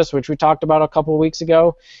Learning Service, which we talked about a couple of weeks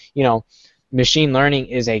ago. You know, machine learning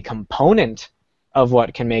is a component of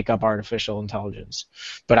what can make up artificial intelligence.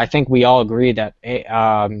 But I think we all agree that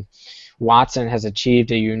Watson has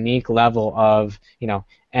achieved a unique level of,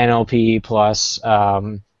 NLP plus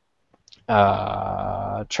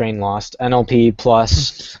train lost, NLP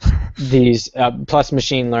plus these plus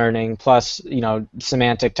machine learning plus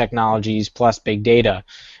semantic technologies plus big data.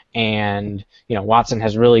 And Watson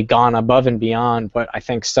has really gone above and beyond what I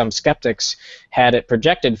think some skeptics had it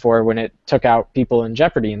projected for when it took out people in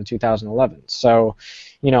Jeopardy in 2011. So,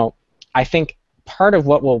 I think part of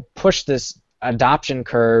what will push this adoption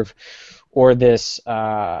curve or this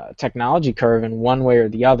technology curve in one way or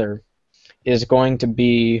the other is going to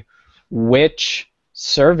be which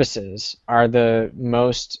services are the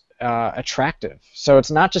most attractive. So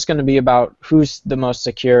it's not just going to be about who's the most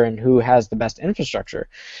secure and who has the best infrastructure,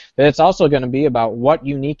 but it's also going to be about what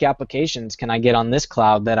unique applications can I get on this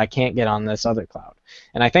cloud that I can't get on this other cloud.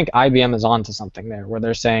 And I think IBM is onto something there, where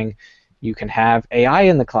they're saying you can have AI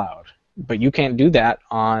in the cloud, but you can't do that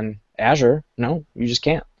on Azure. No, you just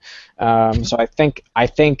can't. So I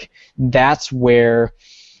think that's where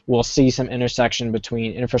we'll see some intersection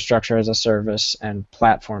between infrastructure as a service and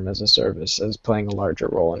platform as a service as playing a larger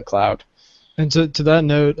role in cloud. And to that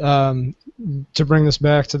note, to bring this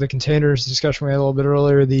back to the containers discussion we had a little bit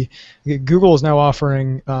earlier, Google is now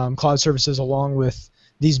offering cloud services along with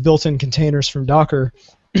these built-in containers from Docker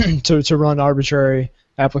to run arbitrary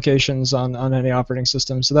applications on any operating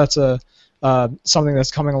system. So that's something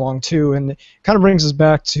that's coming along too, and it kind of brings us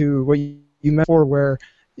back to what you meant before, where,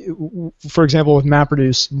 for example, with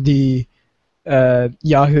MapReduce, the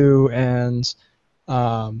Yahoo and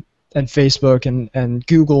Facebook and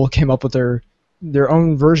Google came up with their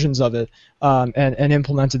own versions of it and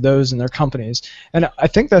implemented those in their companies. And I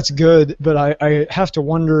think that's good, but I have to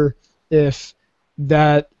wonder if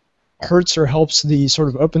that hurts or helps the sort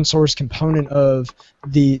of open source component of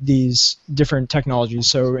these different technologies.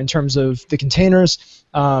 So in terms of the containers,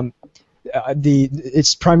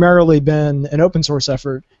 it's primarily been an open source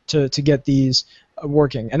effort to get these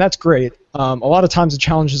working, and that's great. A lot of times the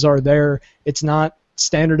challenges are there. It's not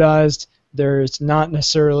standardized. There's not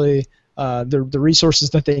necessarily the resources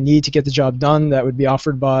that they need to get the job done that would be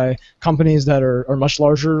offered by companies that are much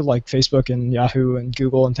larger, like Facebook and Yahoo and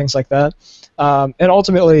Google and things like that. And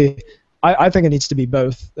ultimately, I think it needs to be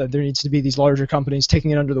both. There needs to be these larger companies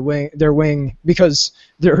taking it under their wing because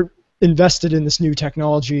they're invested in this new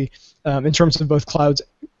technology in terms of both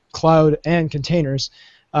cloud and containers.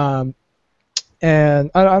 And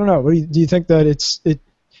I don't know. Do you think that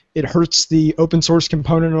it hurts the open source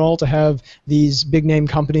component at all to have these big name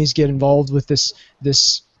companies get involved with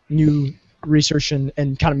this new research and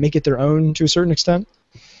kind of make it their own to a certain extent?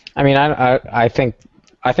 I mean, I think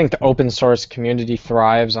the open source community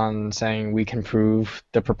thrives on saying we can prove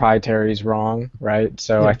the proprietary is wrong, right?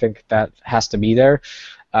 So yeah. I think that has to be there.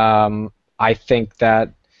 I think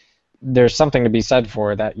that there's something to be said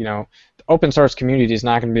for that, the open source community is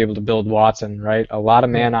not going to be able to build Watson, right? A lot of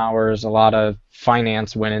man hours, a lot of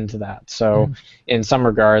finance went into that. So in some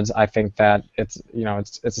regards, I think that it's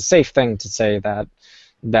a safe thing to say that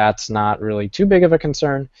that's not really too big of a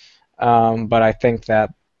concern. But I think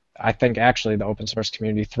actually the open source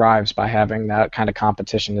community thrives by having that kind of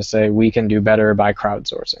competition to say we can do better by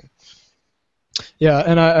crowdsourcing. Yeah,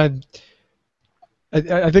 and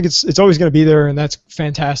I think it's always going to be there, and that's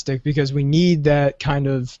fantastic because we need that kind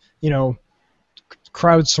of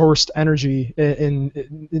crowdsourced energy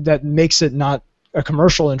in that makes it not a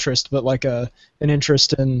commercial interest, but like an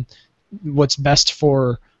interest in what's best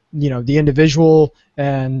for the individual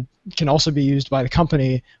and can also be used by the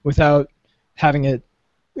company without having it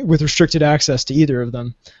with restricted access to either of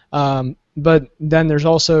them. But then there's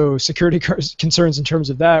also security concerns in terms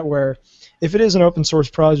of that, where if it is an open source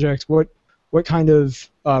project, what kind of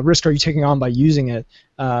risk are you taking on by using it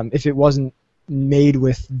if it wasn't made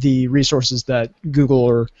with the resources that Google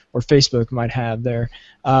or Facebook might have there?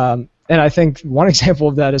 And I think one example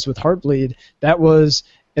of that is with Heartbleed. That was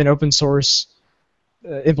an open source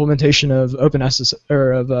implementation of OpenSSL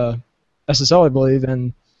or of SSL, I believe,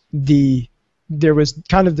 and there was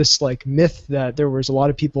kind of this like myth that there was a lot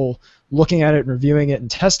of people looking at it and reviewing it and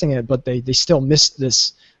testing it, but they still missed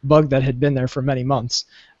this bug that had been there for many months.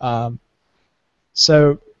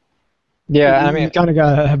 So yeah, I mean, you kind of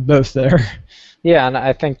gotta have both there. Yeah, and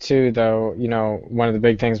I think too, though, one of the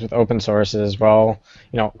big things with open source is, well,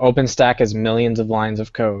 OpenStack is millions of lines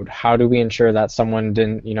of code. How do we ensure that someone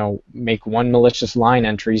didn't, make one malicious line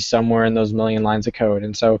entry somewhere in those million lines of code?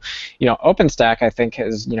 And so, OpenStack, I think,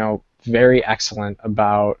 is, very excellent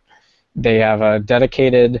about, they have a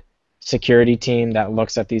dedicated security team that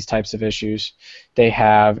looks at these types of issues. They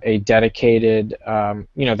have a dedicated,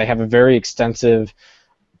 they have a very extensive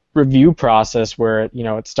review process where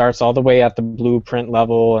it starts all the way at the blueprint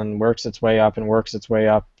level and works its way up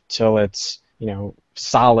till it's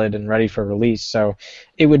solid and ready for release. So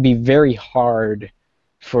it would be very hard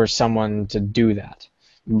for someone to do that,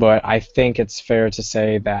 but I think it's fair to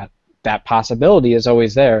say that that possibility is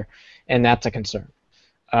always there, and that's a concern.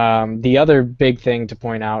 The other big thing to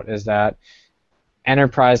point out is that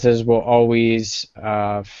enterprises will always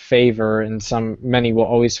favor, and many will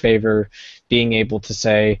always favor being able to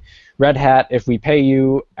say, Red Hat, if we pay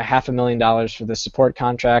you $500,000 for the support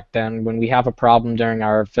contract, then when we have a problem during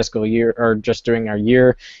our fiscal year or just during our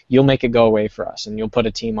year, you'll make it go away for us, and you'll put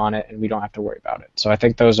a team on it, and we don't have to worry about it. So I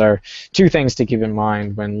think those are two things to keep in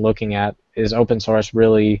mind when looking at, is open source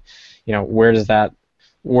really,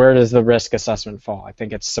 where does the risk assessment fall? I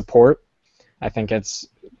think it's support. I think it's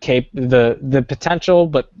the potential,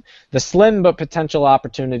 but the slim but potential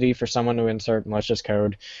opportunity for someone to insert malicious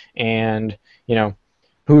code, and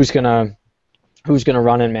who's gonna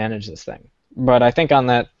run and manage this thing. But I think on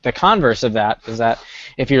the converse of that is that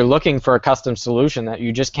if you're looking for a custom solution that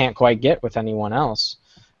you just can't quite get with anyone else,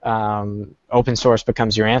 open source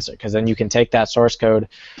becomes your answer, because then you can take that source code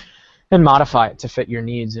and modify it to fit your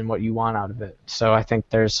needs and what you want out of it. So I think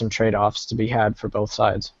there's some trade-offs to be had for both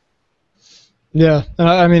sides. Yeah,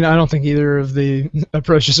 I mean, I don't think either of the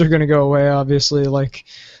approaches are going to go away, obviously. Like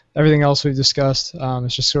everything else we've discussed,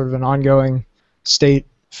 it's just sort of an ongoing state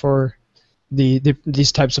for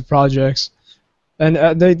these types of projects.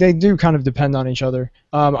 And they do kind of depend on each other.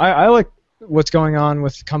 I like what's going on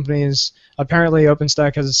with companies. Apparently,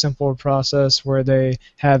 OpenStack has a simpler process where they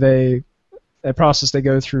have a process they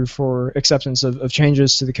go through for acceptance of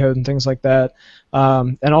changes to the code and things like that.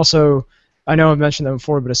 And also, I know I've mentioned that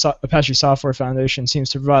before, but Apache Software Foundation seems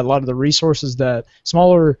to provide a lot of the resources that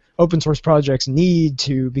smaller open source projects need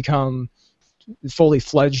to become fully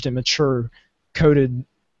fledged and mature coded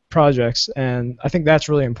projects. And I think that's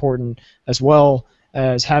really important, as well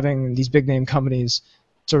as having these big name companies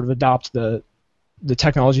sort of adopt the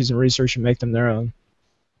technologies and research and make them their own.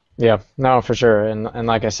 Yeah, no, for sure. And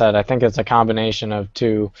like I said, I think it's a combination of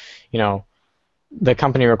two, the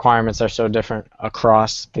company requirements are so different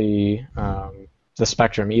across the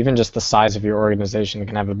spectrum. Even just the size of your organization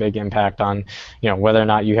can have a big impact on, whether or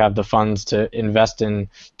not you have the funds to invest in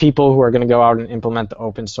people who are going to go out and implement the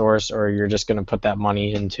open source, or you're just going to put that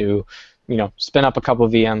money into, spin up a couple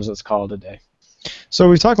of VMs, let's call it a day. So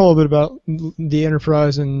we've talked a little bit about the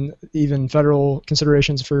enterprise and even federal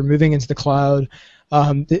considerations for moving into the cloud.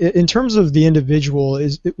 In terms of the individual,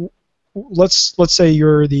 let's say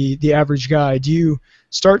you're the average guy. Do you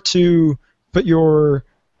start to put your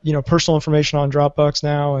personal information on Dropbox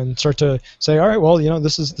now and start to say, all right, well,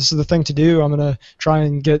 this is the thing to do. I'm going to try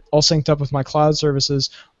and get all synced up with my cloud services,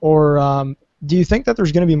 or do you think that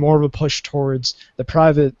there's going to be more of a push towards the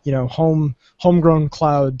private, homegrown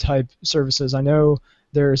cloud type services? I know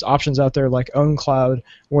there's options out there like OwnCloud,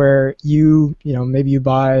 where maybe you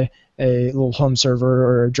buy a little home server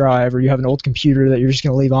or a drive, or you have an old computer that you're just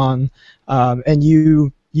going to leave on, and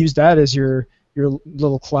you use that as your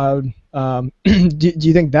little cloud. Do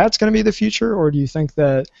you think that's going to be the future, or do you think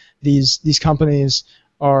that these companies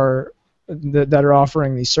that are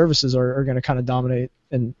offering these services are going to kind of dominate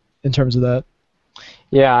in terms of that?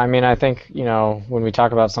 Yeah, I mean, I think when we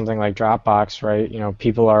talk about something like Dropbox, right?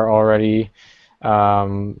 People are already,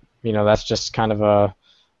 that's just kind of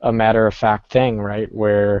a matter of fact thing, right?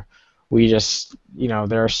 Where we just,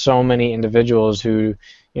 there are so many individuals who,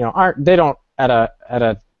 they don't at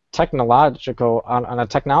a technological on a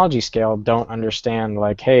technology scale don't understand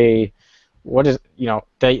like, hey, what is,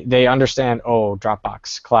 they understand, oh,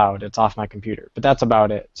 Dropbox cloud, it's off my computer, but that's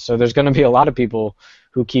about it. So there's going to be a lot of people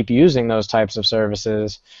who keep using those types of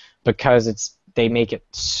services because they make it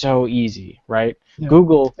so easy, right? Yeah.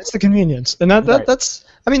 Google, it's the convenience, and Right. that's,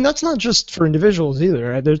 I mean, that's not just for individuals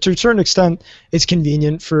either. Right? There, to a certain extent, it's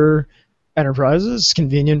convenient for enterprises. It's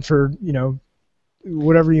convenient for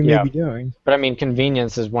whatever you may yeah, be doing. but I mean,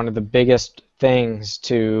 convenience is one of the biggest things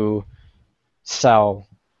to sell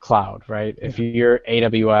cloud, right? If you're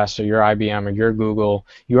AWS or you're IBM or you're Google,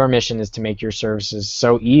 your mission is to make your services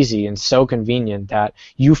so easy and so convenient that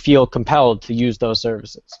you feel compelled to use those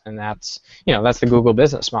services. And that's the Google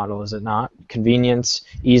business model, is it not? Convenience,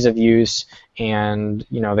 ease of use, and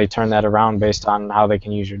they turn that around based on how they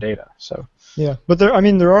can use your data. So Yeah, but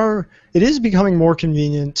it is becoming more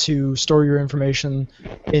convenient to store your information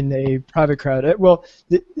in a private cloud.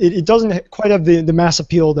 It doesn't quite have the mass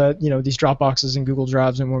appeal that these Dropboxes and Google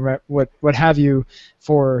Drives and what have you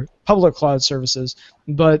for public cloud services.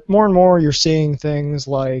 But more and more, you're seeing things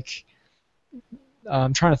like,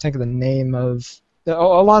 I'm trying to think of the name of a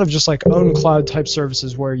lot of just like own cloud type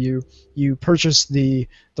services where you purchase the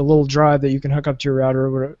little drive that you can hook up to your router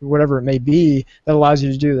or whatever it may be that allows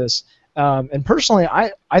you to do this. And personally,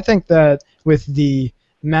 I think that with the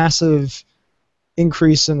massive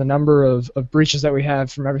increase in the number of breaches that we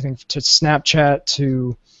have, from everything to Snapchat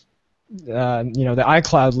to the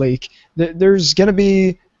iCloud leak, there's going to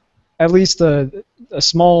be at least a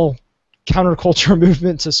small counterculture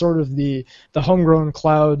movement to sort of the homegrown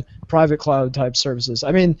cloud, private cloud type services.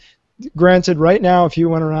 I mean, granted, right now, if you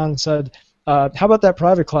went around and said, how about that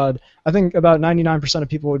private cloud, I think about 99% of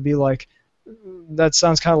people would be like, that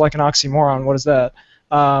sounds kind of like an oxymoron. What is that?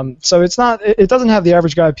 So it doesn't have the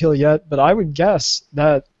average guy appeal yet, but I would guess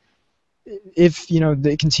that if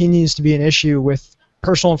it continues to be an issue with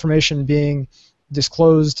personal information being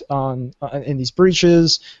disclosed in these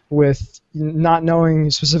breaches, with not knowing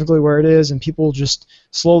specifically where it is, and people just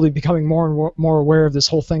slowly becoming more and more aware of this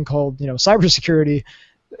whole thing called cybersecurity,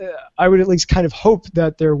 I would at least kind of hope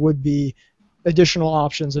that there would be additional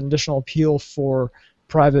options and additional appeal for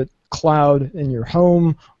private cloud in your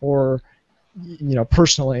home, or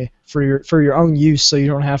personally for your own use, so you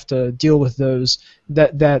don't have to deal with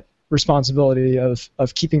that responsibility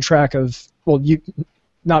of keeping track of, you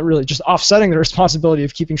not really just offsetting the responsibility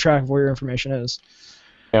of keeping track of where your information is.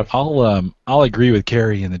 Yep. I'll agree with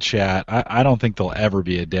Carrie in the chat. I don't think there'll ever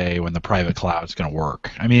be a day when the private cloud is going to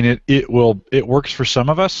work. I mean, it works for some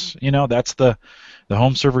of us. That's the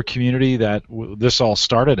home server community that this all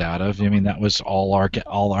started out of. I mean, that was all our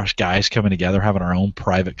guys coming together, having our own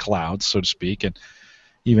private clouds, so to speak. And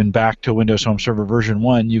even back to Windows Home Server version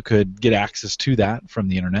 1, you could get access to that from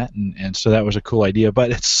the internet, and so that was a cool idea.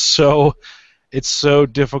 But it's so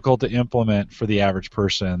difficult to implement for the average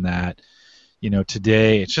person that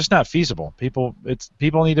today it's just not feasible. People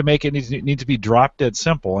need to make it need to be drop dead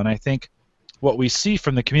simple. And I think what we see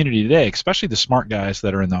from the community today, especially the smart guys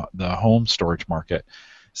that are in the home storage market,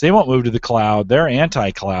 is they won't move to the cloud. They're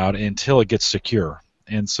anti-cloud until it gets secure.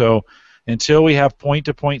 And so until we have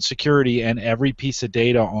point-to-point security and every piece of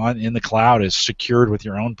data in the cloud is secured with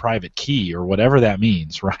your own private key or whatever that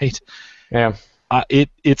means, right? Yeah.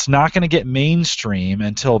 It's not going to get mainstream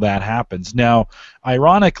until that happens. Now,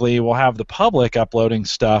 ironically, we'll have the public uploading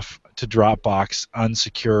stuff to Dropbox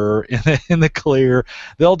unsecure in the clear.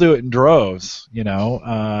 They'll do it in droves,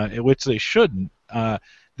 which they shouldn't.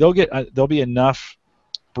 There'll be enough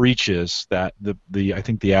breaches that I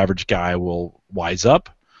think the average guy will wise up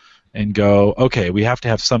and go, okay, we have to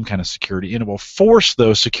have some kind of security, and it will force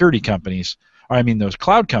those those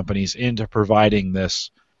cloud companies into providing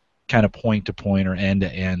this kind of point-to-point or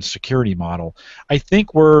end-to-end security model. I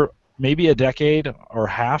think we're maybe a decade or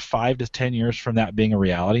 5 to 10 years from that being a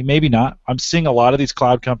reality. Maybe not. I'm seeing a lot of these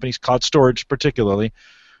cloud companies, cloud storage particularly,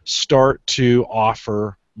 start to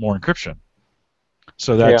offer more encryption.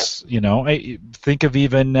 So that's, think of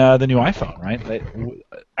even the new iPhone, right?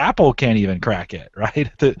 Apple can't even crack it, right?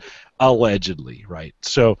 Allegedly, right?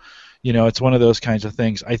 So, it's one of those kinds of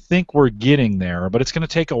things. I think we're getting there, but it's going to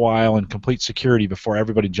take a while in complete security before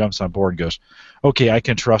everybody jumps on board and goes, okay, I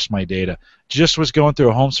can trust my data. Just was going through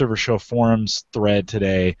a Home Server Show forums thread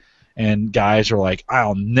today, and guys are like,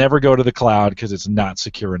 I'll never go to the cloud because it's not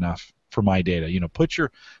secure enough for my data.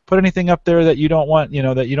 Put anything up there that you don't want,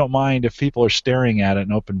 that you don't mind if people are staring at it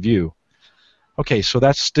in open view. Okay, so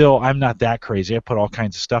that's still, I'm not that crazy. I put all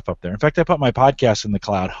kinds of stuff up there. In fact, I put my podcast in the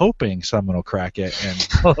cloud hoping someone will crack it and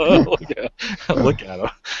look at them.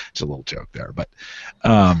 It's a little joke there. But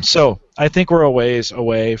so I think we're a ways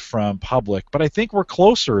away from public, but I think we're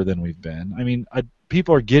closer than we've been. I mean,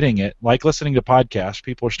 people are getting it. Like listening to podcasts,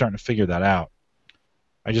 people are starting to figure that out.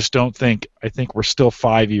 I just don't think, I think we're still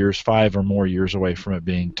 5 or more years away from it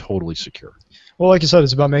being totally secure. Well, like you said,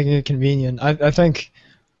 it's about making it convenient. I think...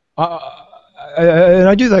 and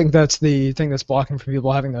I do think that's the thing that's blocking from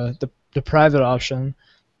people having the private option.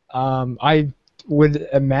 I would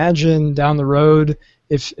imagine down the road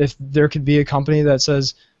if there could be a company that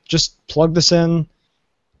says just plug this in,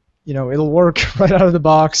 it'll work right out of the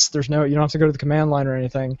box. You don't have to go to the command line or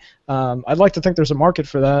anything. I'd like to think there's a market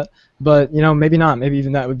for that, but maybe not. Maybe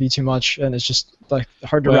even that would be too much, and it's just like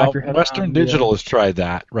hard to wrap your head around. Western Digital has tried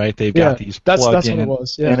that, right? They've got these that's plug-in, what it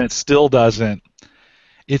was, yeah. and it still doesn't.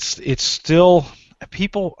 It's still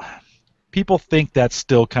people think that's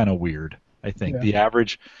still kind of weird. I think the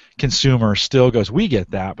average consumer still goes, "We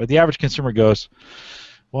get that," but the average consumer goes,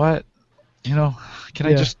 "What? Can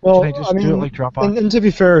I just do it like Dropbox?" And to be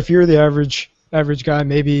fair, if you're the average guy,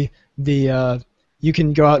 maybe you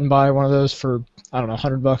can go out and buy one of those for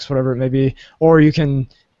 $100, whatever it may be, or you can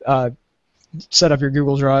set up your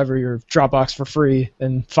Google Drive or your Dropbox for free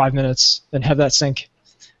in 5 minutes and have that sync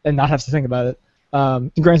and not have to think about it.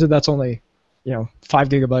 Granted, that's only 5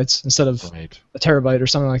 gigabytes instead of a terabyte or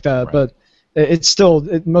something like that, but it's still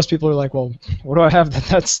most people are like, well, what do I have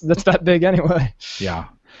that's that big anyway? Yeah.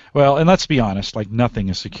 Well, and let's be honest, like nothing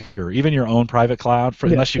is secure. Even your own private cloud,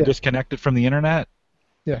 unless you disconnect it from the internet.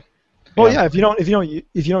 Yeah. Well, yeah. If you don't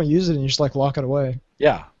use it and you just like lock it away.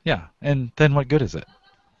 Yeah. Yeah. And then what good is it?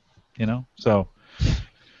 So.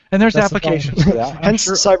 And there's applications for that. Hence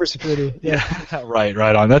cybersecurity. Yeah. Right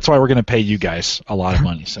on. That's why we're going to pay you guys a lot of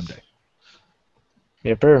money someday.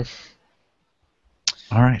 Yep.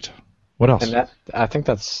 All right. What else? And I think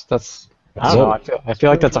that's. I don't know. I feel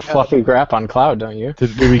like that's a fluffy graph on cloud, don't you?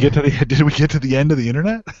 Did we get to the end of the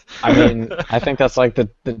internet? I mean, I think that's like the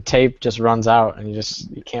tape just runs out and you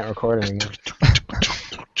can't record anymore.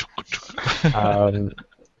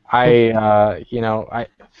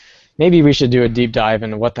 Maybe we should do a deep dive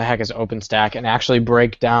into what the heck is OpenStack and actually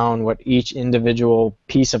break down what each individual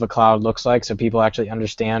piece of a cloud looks like, so people actually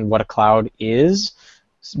understand what a cloud is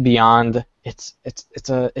beyond it's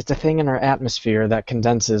a thing in our atmosphere that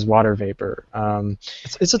condenses water vapor.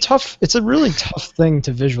 It's a really tough thing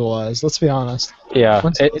to visualize. Let's be honest. Yeah.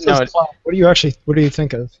 What do you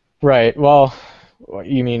think of? Right. Well,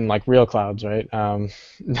 you mean like real clouds, right? I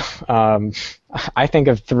think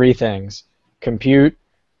of 3 things: compute,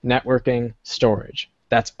 networking, storage.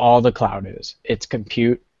 That's all the cloud is. It's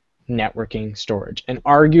compute, networking, storage. And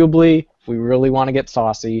arguably, if we really want to get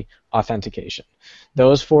saucy, authentication.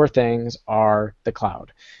 Those 4 things are the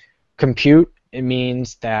cloud. Compute, it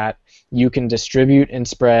means that you can distribute and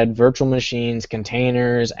spread virtual machines,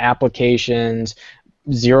 containers, applications,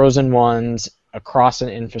 zeros and ones across an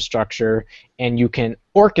infrastructure, and you can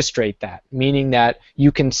orchestrate that, meaning that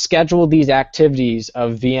you can schedule these activities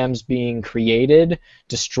of VMs being created,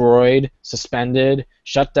 destroyed, suspended,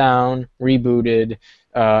 shut down, rebooted,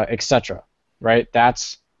 etc. Right?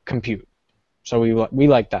 That's compute. So we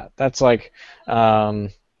like that. That's like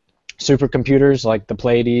supercomputers like the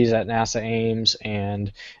Pleiades at NASA Ames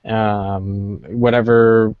and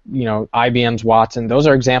whatever, IBM's Watson. Those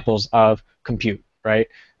are examples of compute, right?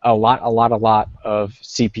 A lot of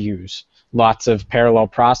CPUs, lots of parallel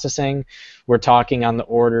processing. We're talking on the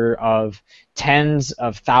order of tens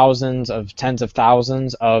of thousands of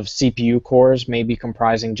CPU cores, maybe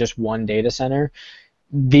comprising just one data center.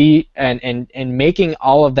 And making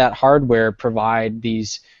all of that hardware provide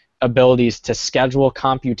these abilities to schedule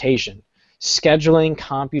computation, scheduling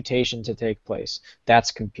computation to take place.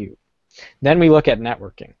 That's compute. Then we look at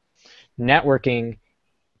networking. Networking,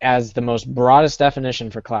 as the most broadest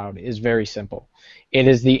definition for cloud, is very simple. It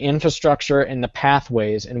is the infrastructure and the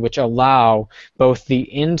pathways in which allow both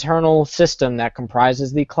the internal system that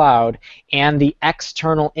comprises the cloud and the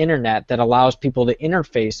external internet that allows people to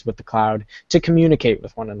interface with the cloud to communicate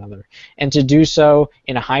with one another, and to do so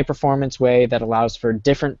in a high-performance way that allows for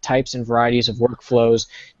different types and varieties of workflows,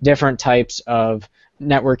 different types of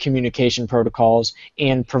network communication protocols,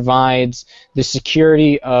 and provides the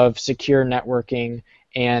security of secure networking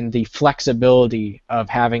and the flexibility of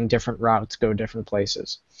having different routes go different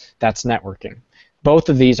places. That's networking. Both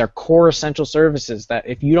of these are core essential services that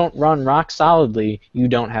if you don't run rock solidly, you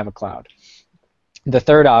don't have a cloud. The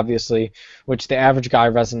third, obviously, which the average guy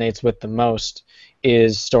resonates with the most,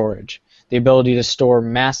 is storage. the ability to store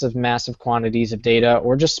massive, massive quantities of data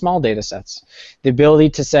or just small data sets, the ability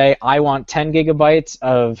to say, I want 10 gigabytes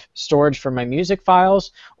of storage for my music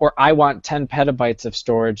files, or I want 10 petabytes of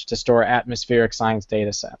storage to store atmospheric science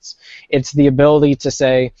data sets. It's the ability to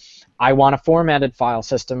say, I want a formatted file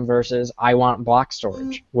system versus I want block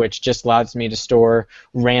storage, which just allows me to store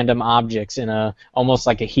random objects in almost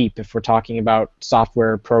like a heap if we're talking about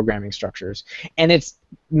software programming structures. And it's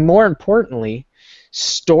more importantly,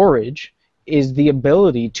 storage is the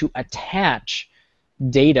ability to attach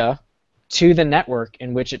data to the network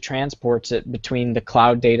in which it transports it between the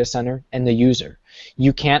cloud data center and the user.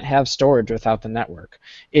 You can't have storage without the network.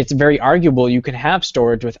 It's very arguable you can have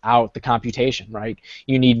storage without the computation, right?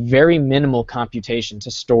 You need very minimal computation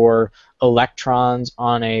to store electrons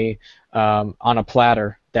on a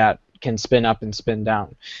platter that can spin up and spin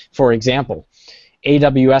down. For example,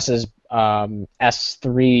 AWS's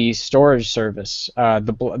S3 storage service, I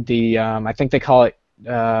think they call it,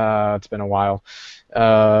 it's been a while,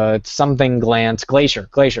 it's something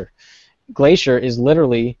Glacier. Glacier is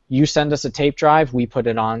literally, you send us a tape drive, we put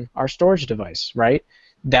it on our storage device, right?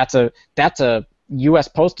 That's a U.S.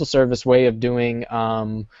 Postal Service way of doing,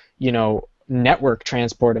 network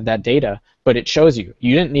transport of that data. But it shows you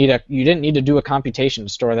didn't need to do a computation to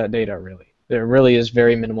store that data, really. There really is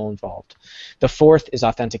very minimal involved. The fourth is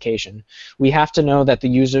authentication. We have to know that the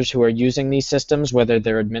users who are using these systems, whether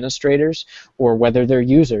they're administrators or whether they're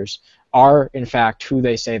users, are in fact who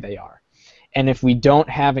they say they are. And if we don't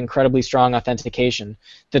have incredibly strong authentication,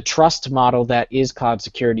 the trust model that is cloud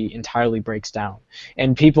security entirely breaks down.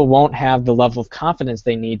 And people won't have the level of confidence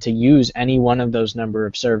they need to use any one of those number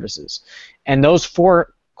of services. And those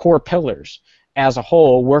four core pillars as a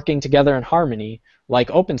whole, working together in harmony, like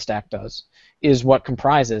OpenStack does, is what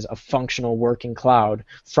comprises a functional working cloud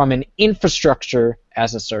from an infrastructure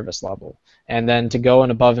as a service level. And then to go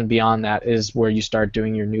and above and beyond that is where you start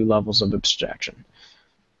doing your new levels of abstraction.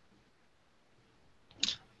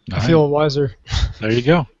 I feel wiser. There you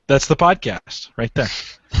go. That's the podcast right there.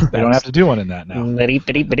 They don't have to do one in that now.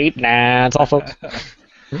 That's all, folks.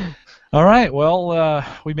 All right. Well,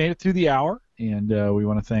 we made it through the hour, and we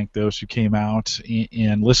want to thank those who came out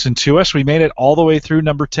and listened to us. We made it all the way through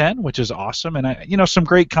number 10, which is awesome, and some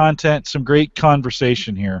great content, some great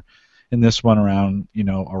conversation here in this one around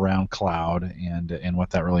cloud and what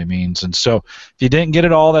that really means. And so if you didn't get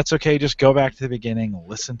it all, that's okay. Just go back to the beginning,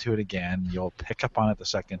 listen to it again. You'll pick up on it the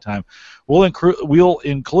second time. We'll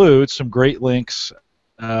include some great links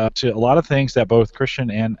to a lot of things that both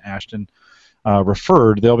Christian and Ashton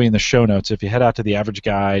referred. They'll be in the show notes. If you head out to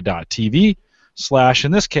theaverageguy.tv/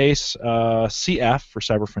 in this case CF for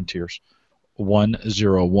Cyber Frontiers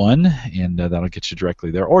 101, and that'll get you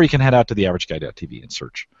directly there. Or you can head out to theaverageguy.tv and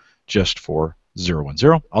search just for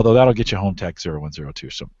 010, although that'll get you home tag 010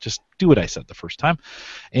 too. So just do what I said the first time.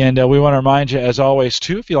 And we want to remind you, as always,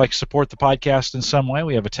 too, if you like to support the podcast in some way,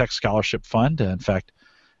 we have a tech scholarship fund. In fact,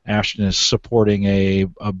 Ashton is supporting a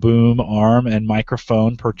boom arm and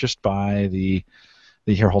microphone purchased by the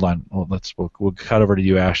here. Hold on, we'll cut over to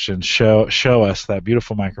you, Ashton. Show us that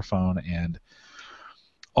beautiful microphone and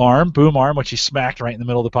boom arm, which he smacked right in the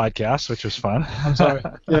middle of the podcast, which was fun. I'm sorry.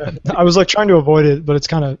 Yeah, I was trying to avoid it, but it's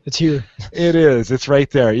here. It is. It's right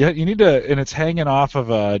there. You need to, and it's hanging off of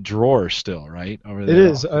a drawer still, right over there. It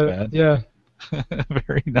is. Yeah.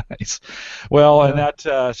 Very nice. Well, and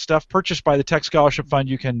that stuff purchased by the Tech Scholarship Fund,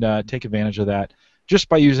 you can take advantage of that just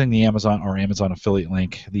by using the Amazon affiliate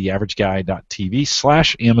link,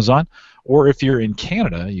 theaverageguy.tv/Amazon, or if you're in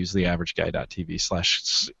Canada, use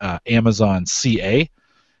theaverageguy.tv/AmazonCA.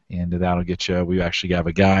 And that'll get you. We actually have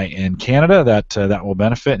a guy in Canada that will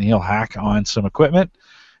benefit, and he'll hack on some equipment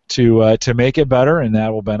to make it better, and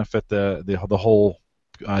that will benefit the whole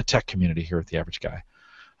tech community here at the Average Guy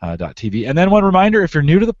 .tv. And then one reminder: if you're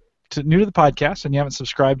new to the podcast and you haven't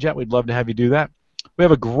subscribed yet, we'd love to have you do that. We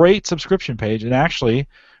have a great subscription page, and actually,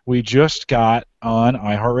 we just got on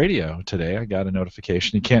iHeartRadio today. I got a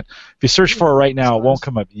notification. You can't, if you search for it right now, it won't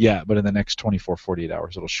come up yet, but in the next 24, 48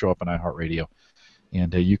 hours, it'll show up on iHeartRadio.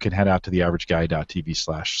 And you can head out to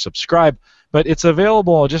theaverageguy.tv/subscribe. But it's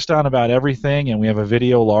available just on about everything, and we have a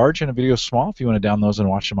video large and a video small if you want to download those and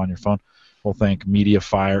watch them on your phone. We'll thank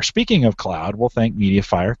MediaFire. Speaking of cloud, we'll thank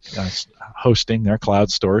MediaFire hosting their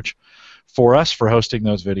cloud storage for us, for hosting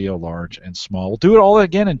those video large and small. We'll do it all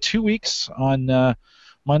again in 2 weeks on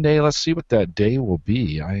Monday. Let's see what that day will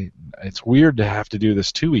be. It's weird to have to do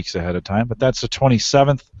this 2 weeks ahead of time, but that's the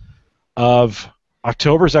 27th of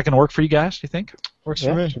October. Is that going to work for you guys, do you think? Works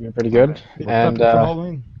for me. Should be pretty good. And for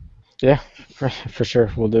Halloween. Yeah, for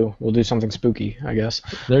sure. We'll do something spooky, I guess.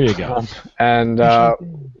 There you go. And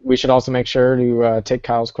we should also make sure to take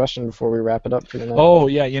Kyle's question before we wrap it up for the night. Oh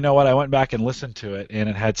yeah, you know what? I went back and listened to it, and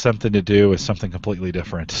it had something to do with something completely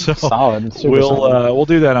different. So solid. Solid. We'll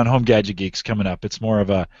do that on Home Gadget Geeks coming up. It's more of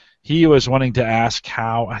a, he was wanting to ask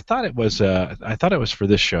how, I thought it was for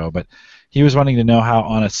this show, but he was wanting to know how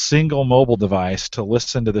on a single mobile device to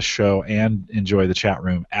listen to the show and enjoy the chat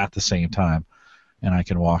room at the same time. And I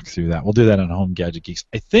can walk through that. We'll do that on Home Gadget Geeks.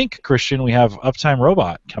 I think, Christian, we have Uptime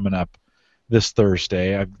Robot coming up this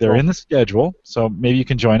Thursday. They're in the schedule, so maybe you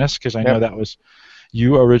can join us, because I know that was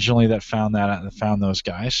you originally that found those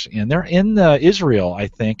guys, and they're in Israel, I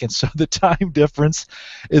think, and so the time difference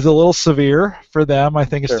is a little severe for them. I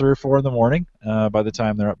think it's 3 or 4 in the morning by the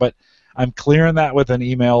time they're up. But I'm clearing that with an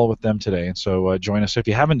email with them today, and so join us if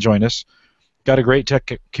you haven't joined us. Got a great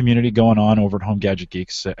tech community going on over at Home Gadget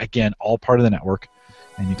Geeks. Again, all part of the network,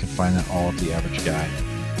 and you can find that all at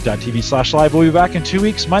theaverageguy.tv/live. We'll be back in 2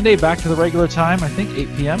 weeks, Monday, back to the regular time, I think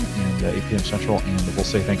 8 p.m. and 8 p.m. Central, and we'll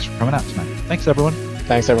say thanks for coming out tonight. Thanks, everyone.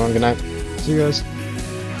 Thanks, everyone. Good night. See you guys.